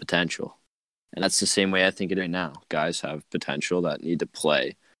incredible potential. And that's the same way I think it is right now. Guys have potential that need to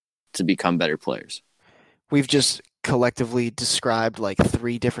play to become better players. We've just collectively described like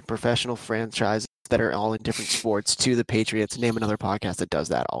 3 different professional franchises that are all in different sports to the Patriots. Name another podcast that does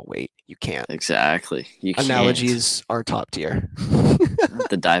that. I'll wait. You can't. Exactly. You can't. Analogies are top tier.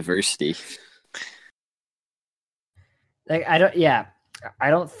 The diversity. like I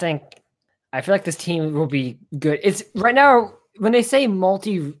don't think. I feel like this team will be good. It's right now when they say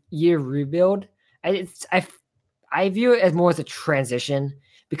multi-year rebuild, I view it as more as a transition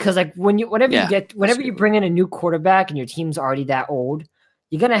because like whenever you bring in a new quarterback and your team's already that old,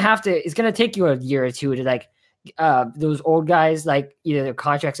 you're gonna have to. It's gonna take you a year or two to like those old guys like either their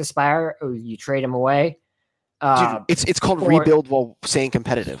contracts expire or you trade them away. Dude, it's called rebuild while saying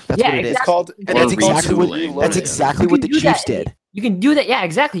competitive. That's what it is. It's called. And that's exactly what the Chiefs did. You can do that. Yeah,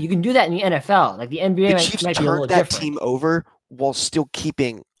 exactly. You can do that in the NFL. Like the NBA the Chiefs might be a little turned that different. team over while still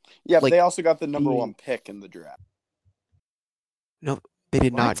keeping. Yeah, but they also got the number 1 pick in the draft. No, they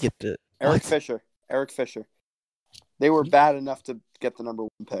did not get the Eric Fisher. They were bad enough to get the number 1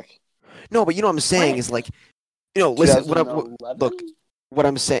 pick. No, but you know what I'm saying is like, listen. What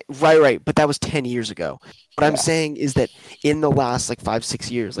I'm saying, right, but that was 10 years ago. What I'm saying is that in the last like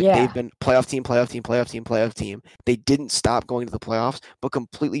 5-6 years, like they've been playoff team. They didn't stop going to the playoffs, but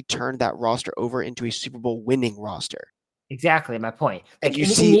completely turned that roster over into a Super Bowl winning roster. Exactly my point. And you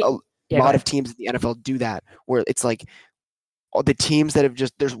see a lot of teams in the NFL do that, where it's like all the teams that have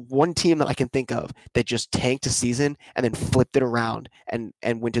there's one team that I can think of that just tanked a season and then flipped it around and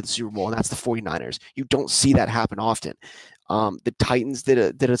went to the Super Bowl, and that's the 49ers. You don't see that happen often. The Titans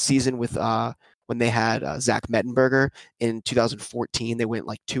did a season with when they had Zach Mettenberger in 2014. They went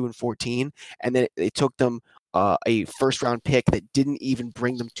like 2-14, and then it took them a first round pick that didn't even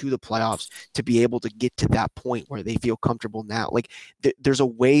bring them to the playoffs to be able to get to that point where they feel comfortable now. Like there's a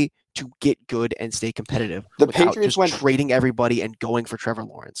way to get good and stay competitive. The Patriots went trading everybody and going for Trevor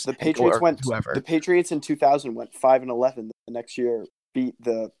Lawrence. The Patriots whoever. The Patriots in 2000 went 5-11. The next year beat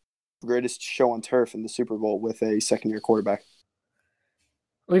the greatest show on turf in the Super Bowl with a second-year quarterback.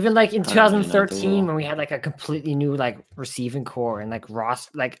 Or even like in 2013 when we had like a completely new like receiving core and like Ross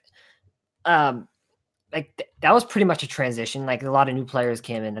that was pretty much a transition. Like a lot of new players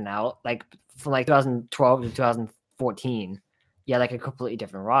came in and out. Like from like 2012 to 2014, yeah, like a completely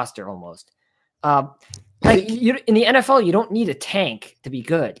different in the NFL, you don't need a tank to be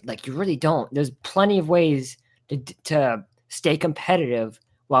good. Like you really don't. There's plenty of ways to stay competitive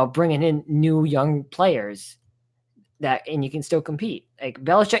while bringing in new young players and you can still compete. Like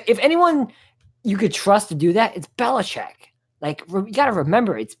Belichick, if anyone you could trust to do that, it's Belichick. Like you got to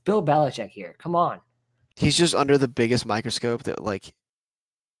remember, it's Bill Belichick here. Come on. He's just under the biggest microscope that like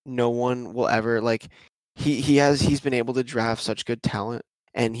no one will ever like. He's been able to draft such good talent,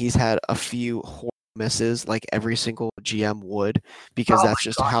 and he's had a few horrible misses like every single GM would, because that's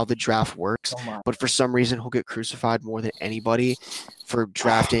just how the draft works. But for some reason he'll get crucified more than anybody for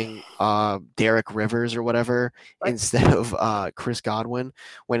drafting Derek Rivers or whatever instead of Chris Godwin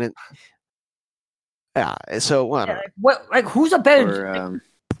who's a better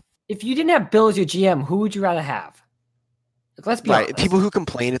if you didn't have Bill as your GM, who would you rather have? Like, let's be Right. honest. People who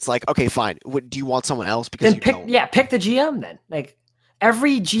complain, it's like, okay, fine. Do you want someone else? Because Then you pick don't. pick the GM then. Like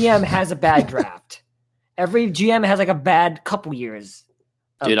every GM has a bad draft. Every GM has like a bad couple years.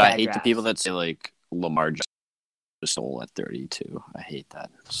 Dude, I bad hate drafts. the people that say like Lamar just stole at 32. I hate that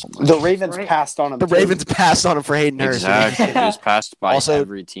so much. The Ravens Right. passed on him. The too. Ravens passed on him for Hayden Hurst. Exactly. It was passed by Also-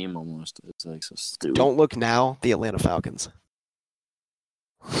 every team almost. It's like so stupid. Don't look now. The Atlanta Falcons.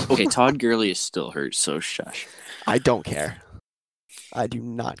 Okay, Todd Gurley is still hurt, so shush. I don't care. I do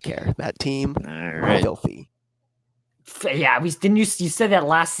not care. That team, All right. filthy. Yeah, you said that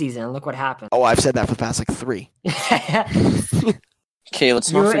last season, and look what happened. Oh, I've said that for the past like 3. Okay,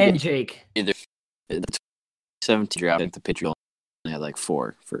 let's You not and forget Jake. either. The 17 draft, the Patriots only had like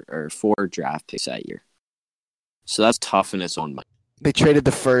 4 draft picks that year. So that's tough in its own mind. They traded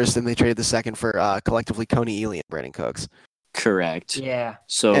the first and they traded the second for collectively Coney Ealy and Brandon Cooks. Correct. Yeah.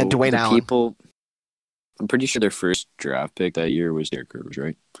 So And Dwayne the Allen. people, I'm pretty sure their first draft pick that year was Derek Rivers,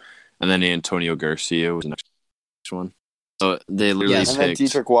 right? And then Antonio Garcia was the next one. So they literally Yes. And then picked.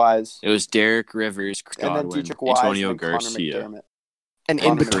 Dietrich Wise. It was Derek Rivers, Chris And then Godwin, Dietrich Wise. Antonio and Connor Garcia. McDermott. And in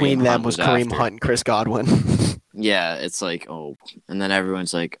Connor between Kareem them Hunt was was Kareem after. Hunt and Chris Godwin. Yeah, it's like, oh. And then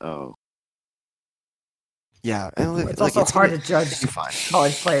everyone's like, oh. Yeah. And It's also hard to judge be fine.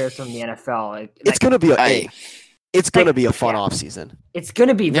 college players from the NFL. It's gonna be it's Like, gonna be a fun yeah. off season. It's going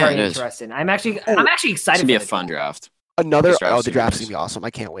to be Yeah, very it is. interesting. I'm actually excited. It's going to be a for fun the draft. Another This draft's the draft's gonna gonna be be awesome.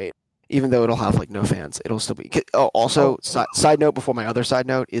 I can't wait. Even though it'll have like no fans, it'll still be. Oh, also, side note before my other side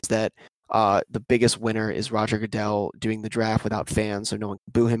note is that the biggest winner is Roger Goodell doing the draft without fans, so no one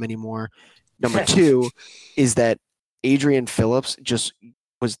can boo him anymore. Number 2 is that Adrian Phillips just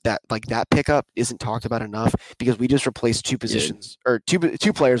was that pickup isn't talked about enough because we just replaced 2 positions or two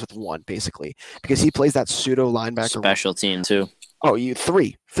players with 1 basically because he plays that pseudo linebacker. Special team, too. Oh, you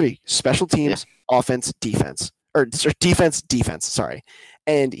three special teams, offense, defense, or defense. Sorry,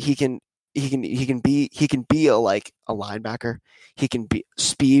 and he can be a linebacker. He can be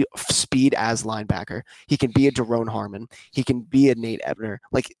speed as linebacker. He can be a Jerome Harmon. He can be a Nate Ebner.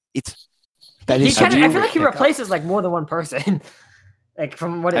 Like it's that is. I feel like he pickup. replaces like more than one person. Like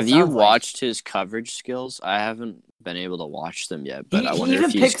from what it Have sounds you like. watched his coverage skills? I haven't been able to watch them yet, but I He wonder even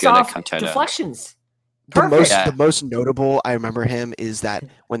if he's picks good at off tight ends. deflections. The Perfect. most Yeah. the most notable I remember him is that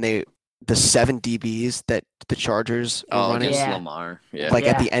when the 7 DBs that the Chargers were Oh, running against Yeah. Lamar. Yeah. at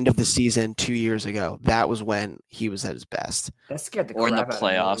Yeah. the end of the season 2 years ago. That was when he was at his best. That scared the Or in the crap out of me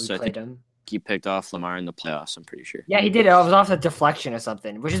when playoffs, we I played think. him. He picked off Lamar in the playoffs, I'm pretty sure. Yeah, he did. It was off a deflection or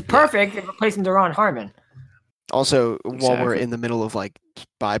something, which is perfect. If replacing Deron Harmon. Also, while we're Exactly. in the middle of like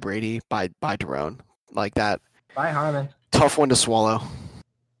bye Brady, bye Daron, like that Bye Harmon. tough one to swallow.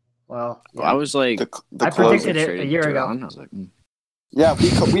 Well, Well, I was like, The I close. predicted it a traded year ago. Duran. I was like, Yeah,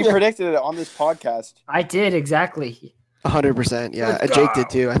 we predicted it on this podcast. I did exactly. 100%. Yeah, Let's Jake did go.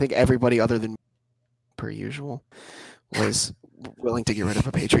 too. I think everybody other than per usual was willing to get rid of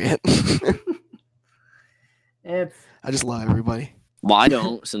a Patriot. It's I just love everybody. why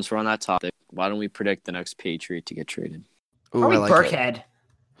don't, since we're on that topic, why don't we predict the next Patriot to get traded? Ooh, probably I like it. Burkhead.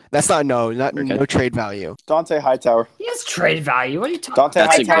 That's not no Burkhead. trade value. Dante Hightower. He has trade value. What are you talking Dante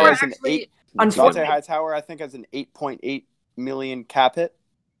That's a Hightower good- is an actually, 8. Dante unfortunately, Hightower, I think, has an 8.8 million cap hit.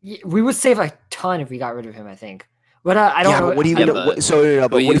 we would save a ton if we got rid of him. I think, but I don't know. But what do you Yeah, get? but- So no,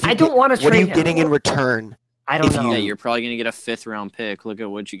 but but what if you I don't get- want to What are trade you him. getting in return? I don't if know. you- Yeah, you're probably going to get a 5th-round pick. Look at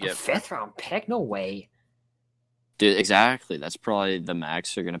what you A get. 5th round pick? No way. Dude, exactly. That's probably the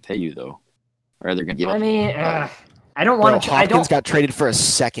max they're going to pay you, though. Or they're going to give I mean, I don't Bro, want to. I Hopkins don't. got traded for a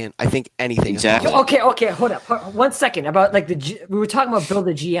second. I think anything Exactly. is possible. Okay, hold up. 1 second. About like we were talking about Bill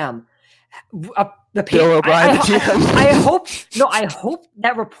the GM. The Bill O'Brien, the GM. I hope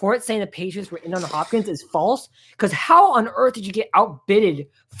that report saying the Patriots were in on Hopkins is false. Because how on earth did you get outbidded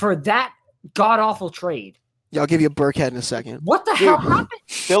for that god awful trade? Yeah, I'll give you a Burkhead in a second. What the hell Dude. happened?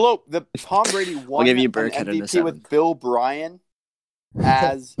 The Tom Brady won give you an Burkhead in a MVP seventh. with Bill Bryan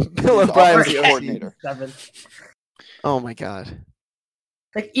as Bill his O'Brien was offensive the coordinator. 7th. Oh my god.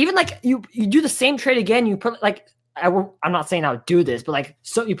 Like even like you do the same trade again. You put like I'm not saying I would do this, but like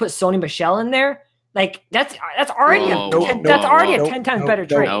so you put Sony Michel in there. Like that's already Whoa, a whoa, 10, whoa, that's already whoa. a 10 times Nope, better nope,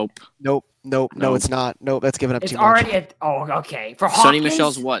 trade. Nope. No, Nope. it's not. Nope, that's giving up It's too much. already okay for Hopkins. Sonny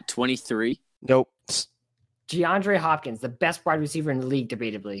Michel's what, 23? Nope. DeAndre Hopkins, the best wide receiver in the league,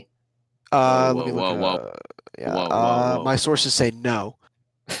 debatably. Whoa, Let me whoa, look. whoa. Yeah. Whoa, whoa, whoa. My sources say no.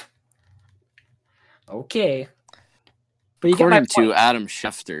 Okay, but you get my According to point. Adam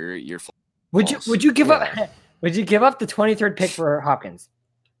Schefter, you're Would you give Yeah. up? Would you give up the 23rd pick for Hopkins?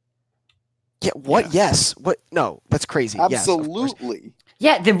 Yeah. What? Yeah. Yes. What? No. That's crazy. Yes, of course. Absolutely.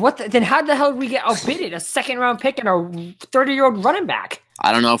 Yeah, then what? Then how the hell did we get outbidded? A second-round pick and a 30-year-old running back.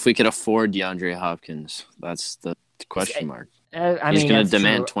 I don't know if we could afford DeAndre Hopkins. That's the question mark. He's going to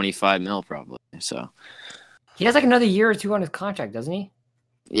demand $25 million probably. So he has like another year or two on his contract, doesn't he?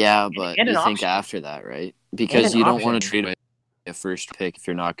 Yeah, but and you think option. after that, right? Because you don't want to trade away a first pick if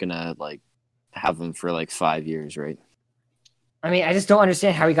you're not going to like have him for like 5 years, right? I mean, I just don't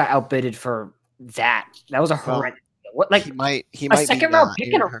understand how he got outbidded for that. That was a horrendous. What, like he might a second-round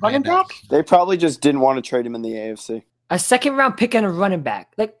pick and a running back? They probably just didn't want to trade him in the AFC. A second-round pick and a running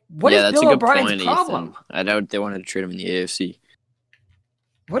back. Like, what is Bill O'Brien's problem? Ethan. I doubt they wanted to trade him in the AFC.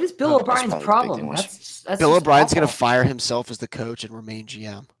 What is Bill O'Brien's problem? That's Bill O'Brien's going to fire himself as the coach and remain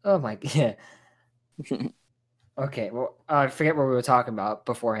GM. Oh my god. Okay, well, I forget what we were talking about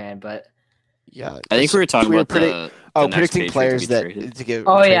beforehand, but yeah, I think we were talking about predicting players to get.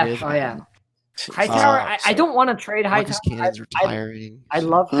 Oh yeah. Hightower. I don't want to trade Hightower. Cannon's retiring. I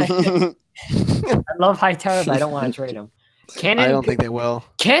love Hightower. I love Hightower, but I don't want to trade him. Cannon, I don't think they will.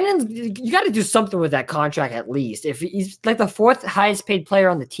 Cannon, you got to do something with that contract at least. If he's like the fourth highest paid player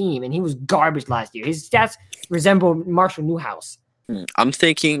on the team, and he was garbage last year, his stats resemble Marshall Newhouse. I'm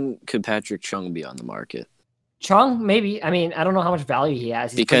thinking, could Patrick Chung be on the market? Chung, maybe. I mean, I don't know how much value he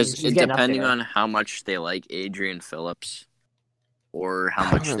has. Because depending on how much they like Adrian Phillips or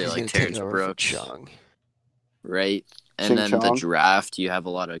how much they like Terrence Brooks, right? And then the draft, you have a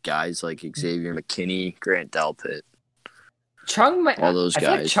lot of guys like Xavier McKinney, Grant Delpit. Chung, all those guys. I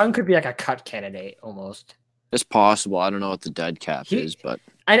feel like Chung could be like a cut candidate almost. It's possible. I don't know what the dead cap is, but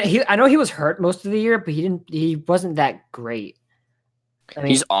I know he was hurt most of the year, but he wasn't that great. I mean,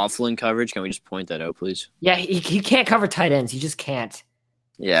 he's awful in coverage. Can we just point that out, please? Yeah, he can't cover tight ends. He just can't.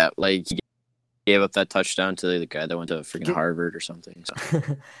 Yeah, like he gave up that touchdown to the guy that went to freaking Harvard or something. So.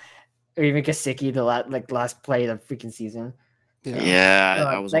 Or even Gesicki, the last play of the freaking season. Yeah,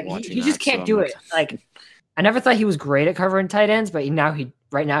 I wasn't watching. He just can't do it. Like, I never thought he was great at covering tight ends, but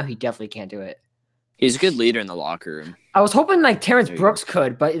right now he definitely can't do it. He's a good leader in the locker room. I was hoping like Terrence Brooks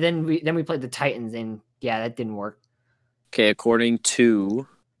could, but then we played the Titans, and yeah, that didn't work. Okay, according to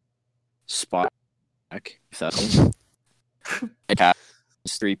Spot, cap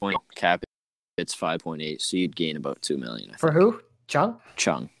is 3 point cap. It's 5.8, so you'd gain about $2 million. For who?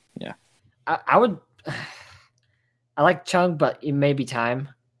 Chung, yeah. I would. I like Chung, but it may be time.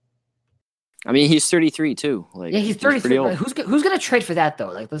 I mean, he's 33 too. Like, yeah, he's 33. Who's gonna trade for that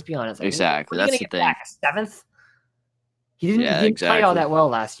though? Like, let's be honest. Like, exactly, that's the thing. A seventh. He didn't play all that well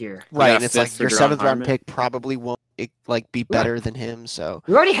last year. Right, and it's like your seventh round pick probably won't be better than him. So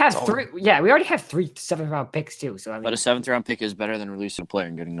we already have three. Yeah, we already have 3 7th-round picks too. So I mean, but a 7th-round pick is better than releasing a player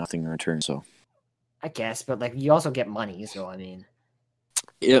and getting nothing in return. So I guess, but like you also get money. So I mean,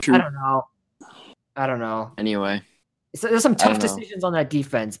 yeah, true. I don't know. Anyway, so there's some tough decisions on that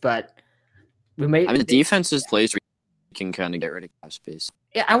defense, but we made. I mean, the defense is place where you can kind of get rid of cap space.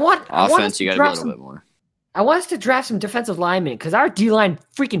 Yeah, I want offense. You got to be a little bit more. I want us to draft some defensive linemen because our D line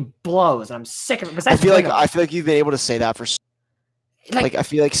freaking blows, and I'm sick of it. I feel like you've been able to say that for like I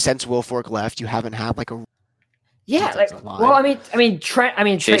feel like since Wilfork left, you haven't had like a well, I mean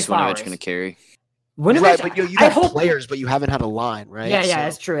Trent. Chase Flowers Winovich going to carry. Right, but you have players, but you haven't had a line, right? Yeah,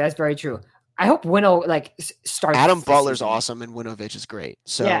 that's true. That's very true. I hope Wino starts. Adam Butler's awesome, and Winovich is great.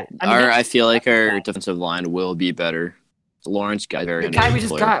 So yeah, I feel like our defensive line will be better. Lawrence got very. The guy we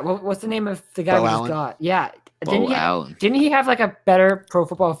just got. What's the name of the guy we just got? Yeah, Allen. Didn't he have like a better Pro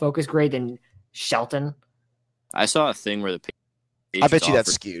Football Focus grade than Shelton? I saw a thing where the I bet you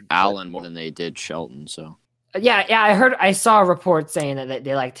that's skewed. Allen more than they did Shelton. So yeah. I saw a report saying that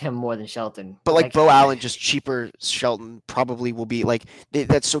they liked him more than Shelton. But like Bo Allen, just cheaper. Shelton probably will be like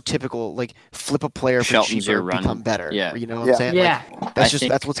that's so typical. Like flip a player for cheaper, become better. Yeah, you know what I'm saying? Yeah, like,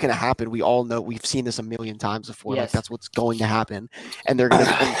 that's what's gonna happen. We all know. We've seen this a million times before. Yes. Like that's what's going to happen. And they're gonna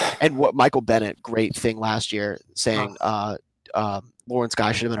and what Michael Bennett, great thing last year, saying Lawrence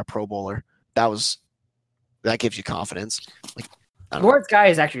Guy should have been a Pro Bowler. That gives you confidence. Like Lawrence Guy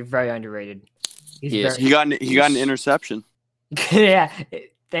is actually very underrated. He got an interception. Yeah,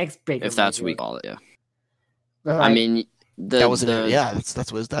 thanks, Baker. If that's what we call it, yeah. I mean, that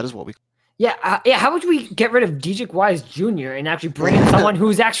is what we. Yeah, How would we get rid of Dejic Wise Jr. and actually bring in someone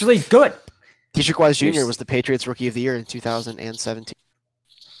who's actually good? Dejic Wise Jr. was the Patriots Rookie of the Year in 2017.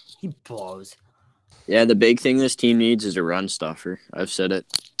 He blows. Yeah, the big thing this team needs is a run stuffer. I've said it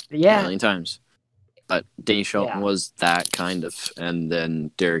a million times. But Danny Shelton was that kind of, and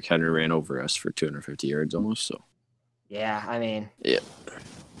then Derrick Henry ran over us for 250 yards almost. So, yeah, I mean,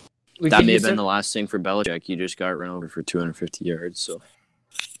 that may have been the last thing for Belichick. You just got run over for 250 yards. So,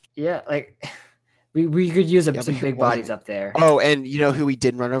 yeah, like We could use Yeah, some but big who was bodies it? up there. Oh, and you know who we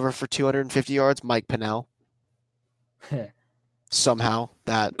didn't run over for 250 yards? Mike Pennell. Somehow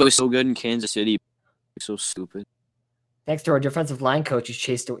that It was so good in Kansas City. So stupid. Thanks to our defensive line coach who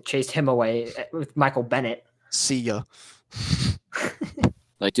chased him away with Michael Bennett. see ya.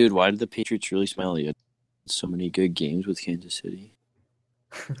 Like, dude, why did the Patriots really smell you? So many good games with Kansas City.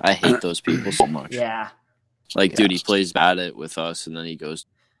 I hate those people so much. Yeah. Like, Yeah. dude, he plays bad at with us, and then he goes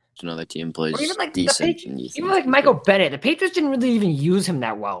to another team, plays Or even like decent. even like Michael Bennett, the Patriots didn't really even use him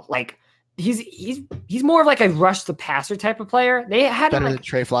that well. Like he's more of like a rush the passer type of player. They had him Better than like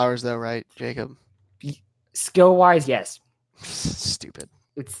Trey Flowers though, right, Jacob? skill wise, yes. Stupid.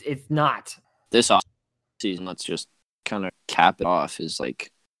 It's not. This offseason, let's just kind of cap it off, is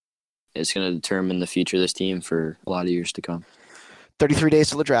like it's going to determine the future of this team for a lot of years to come. 33 days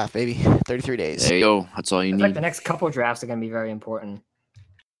till the draft, baby. 33 days. There you go. That's all you I need. feel like the next couple of drafts are going to be very important.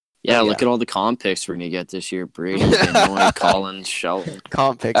 Yeah, look at all the comp picks we're going to get this year. Brady, Van Collins, Shelton.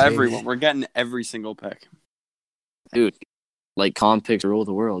 Comp picks. Everyone. Baby. We're getting every single pick. Dude, like comp picks rule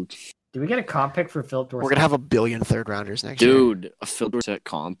the world. Do we get a comp pick for Philip Dorsett? We're gonna have 1 billion third rounders next year. Dude, a Phil Dorsett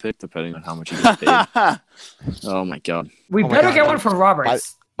comp pick, depending on how much he gets paid. Oh, my God. We Oh my better God, get dude. one from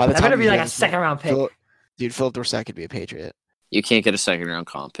Roberts. By the That time better be you like get a him, second round pick. Dude, Philip Dorsett could be a Patriot. You can't get a second round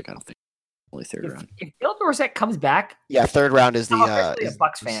comp pick, I don't think. Only third round. If Philip Dorsett comes back, Yeah, third round is the. I'm officially a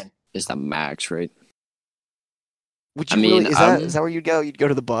Bucks fan. Is the max, right? Would you I mean, really? Is that where you'd go? You'd go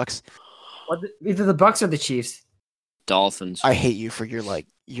to the Bucks. Either the Bucks or the Chiefs. Dolphins. I hate you for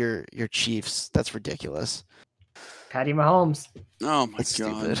your Chiefs. That's ridiculous. Patty Mahomes. Oh my That's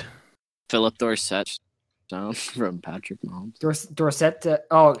god. stupid. Philip Dorsett down from Patrick Mahomes. Dorsett.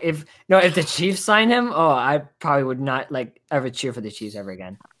 If the Chiefs sign him, I probably would not ever cheer for the Chiefs ever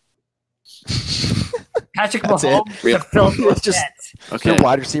again. Patrick That's Mahomes it. to Philip It's just- Dorsett. Okay. Your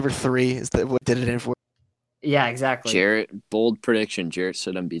wide receiver 3 is what did it in for. Yeah, exactly. Jarrett, bold prediction. Jarrett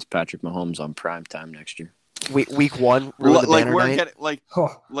Stidham beats Patrick Mahomes on prime time next year. Week 1, ruin the banner night.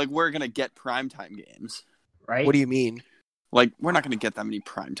 We're gonna get primetime games. Right? What do you mean? Like we're not gonna get that many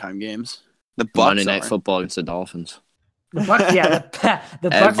primetime games. The Bucks Monday Night are. Football against the Dolphins. The Bucks, yeah, the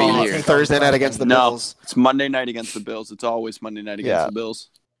Bucks Every all year. take Thursday over. night against the No. Bills, It's Monday night against the Bills. It's always Monday night against Yeah. the Bills.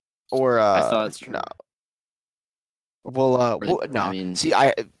 or I thought no. Well, no. I mean- See,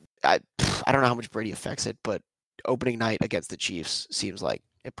 I don't know how much Brady affects it, but opening night against the Chiefs seems like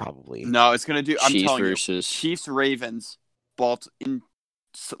it probably. No, it's gonna do. I'm Chiefs telling versus you, Chiefs Ravens,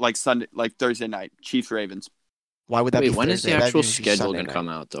 Sunday, Thursday night. Chiefs Ravens. Why would that Wait, be? when is Thursday? the That'd actual usually schedule Sunday going to night. come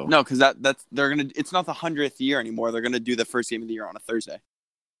out, though? No, because that's they're gonna. It's not the 100th year anymore. They're gonna do the first game of the year on a Thursday.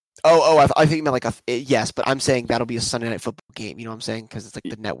 I think you meant yes, but I'm saying that'll be a Sunday night football game. You know what I'm saying? Because it's like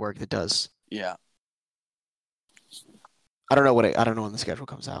the network that does. Yeah. I don't know when the schedule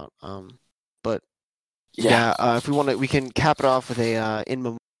comes out. But yeah, if we want to, we can cap it off with a in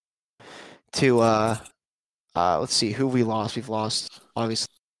memoriam to let's see who we lost. We've lost obviously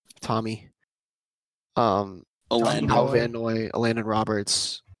Tommy, Orlando, Al Van Noy, Landon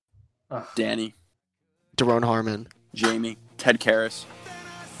Roberts, Danny, Daron Harmon, Jamie, Ted Karras,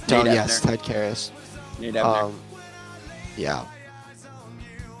 oh, Nate yes, Ebner. Ted Karras. Nate Ebner. Yeah,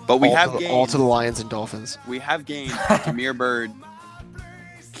 But we all have to, gained. all to the Lions and Dolphins. We have gained Jameer Bird,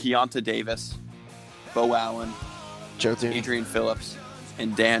 Keonta Davis, Bo Allen, Joe Thuney, Adrian Phillips,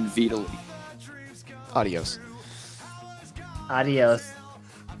 and Dan Vitale. adios. Adios.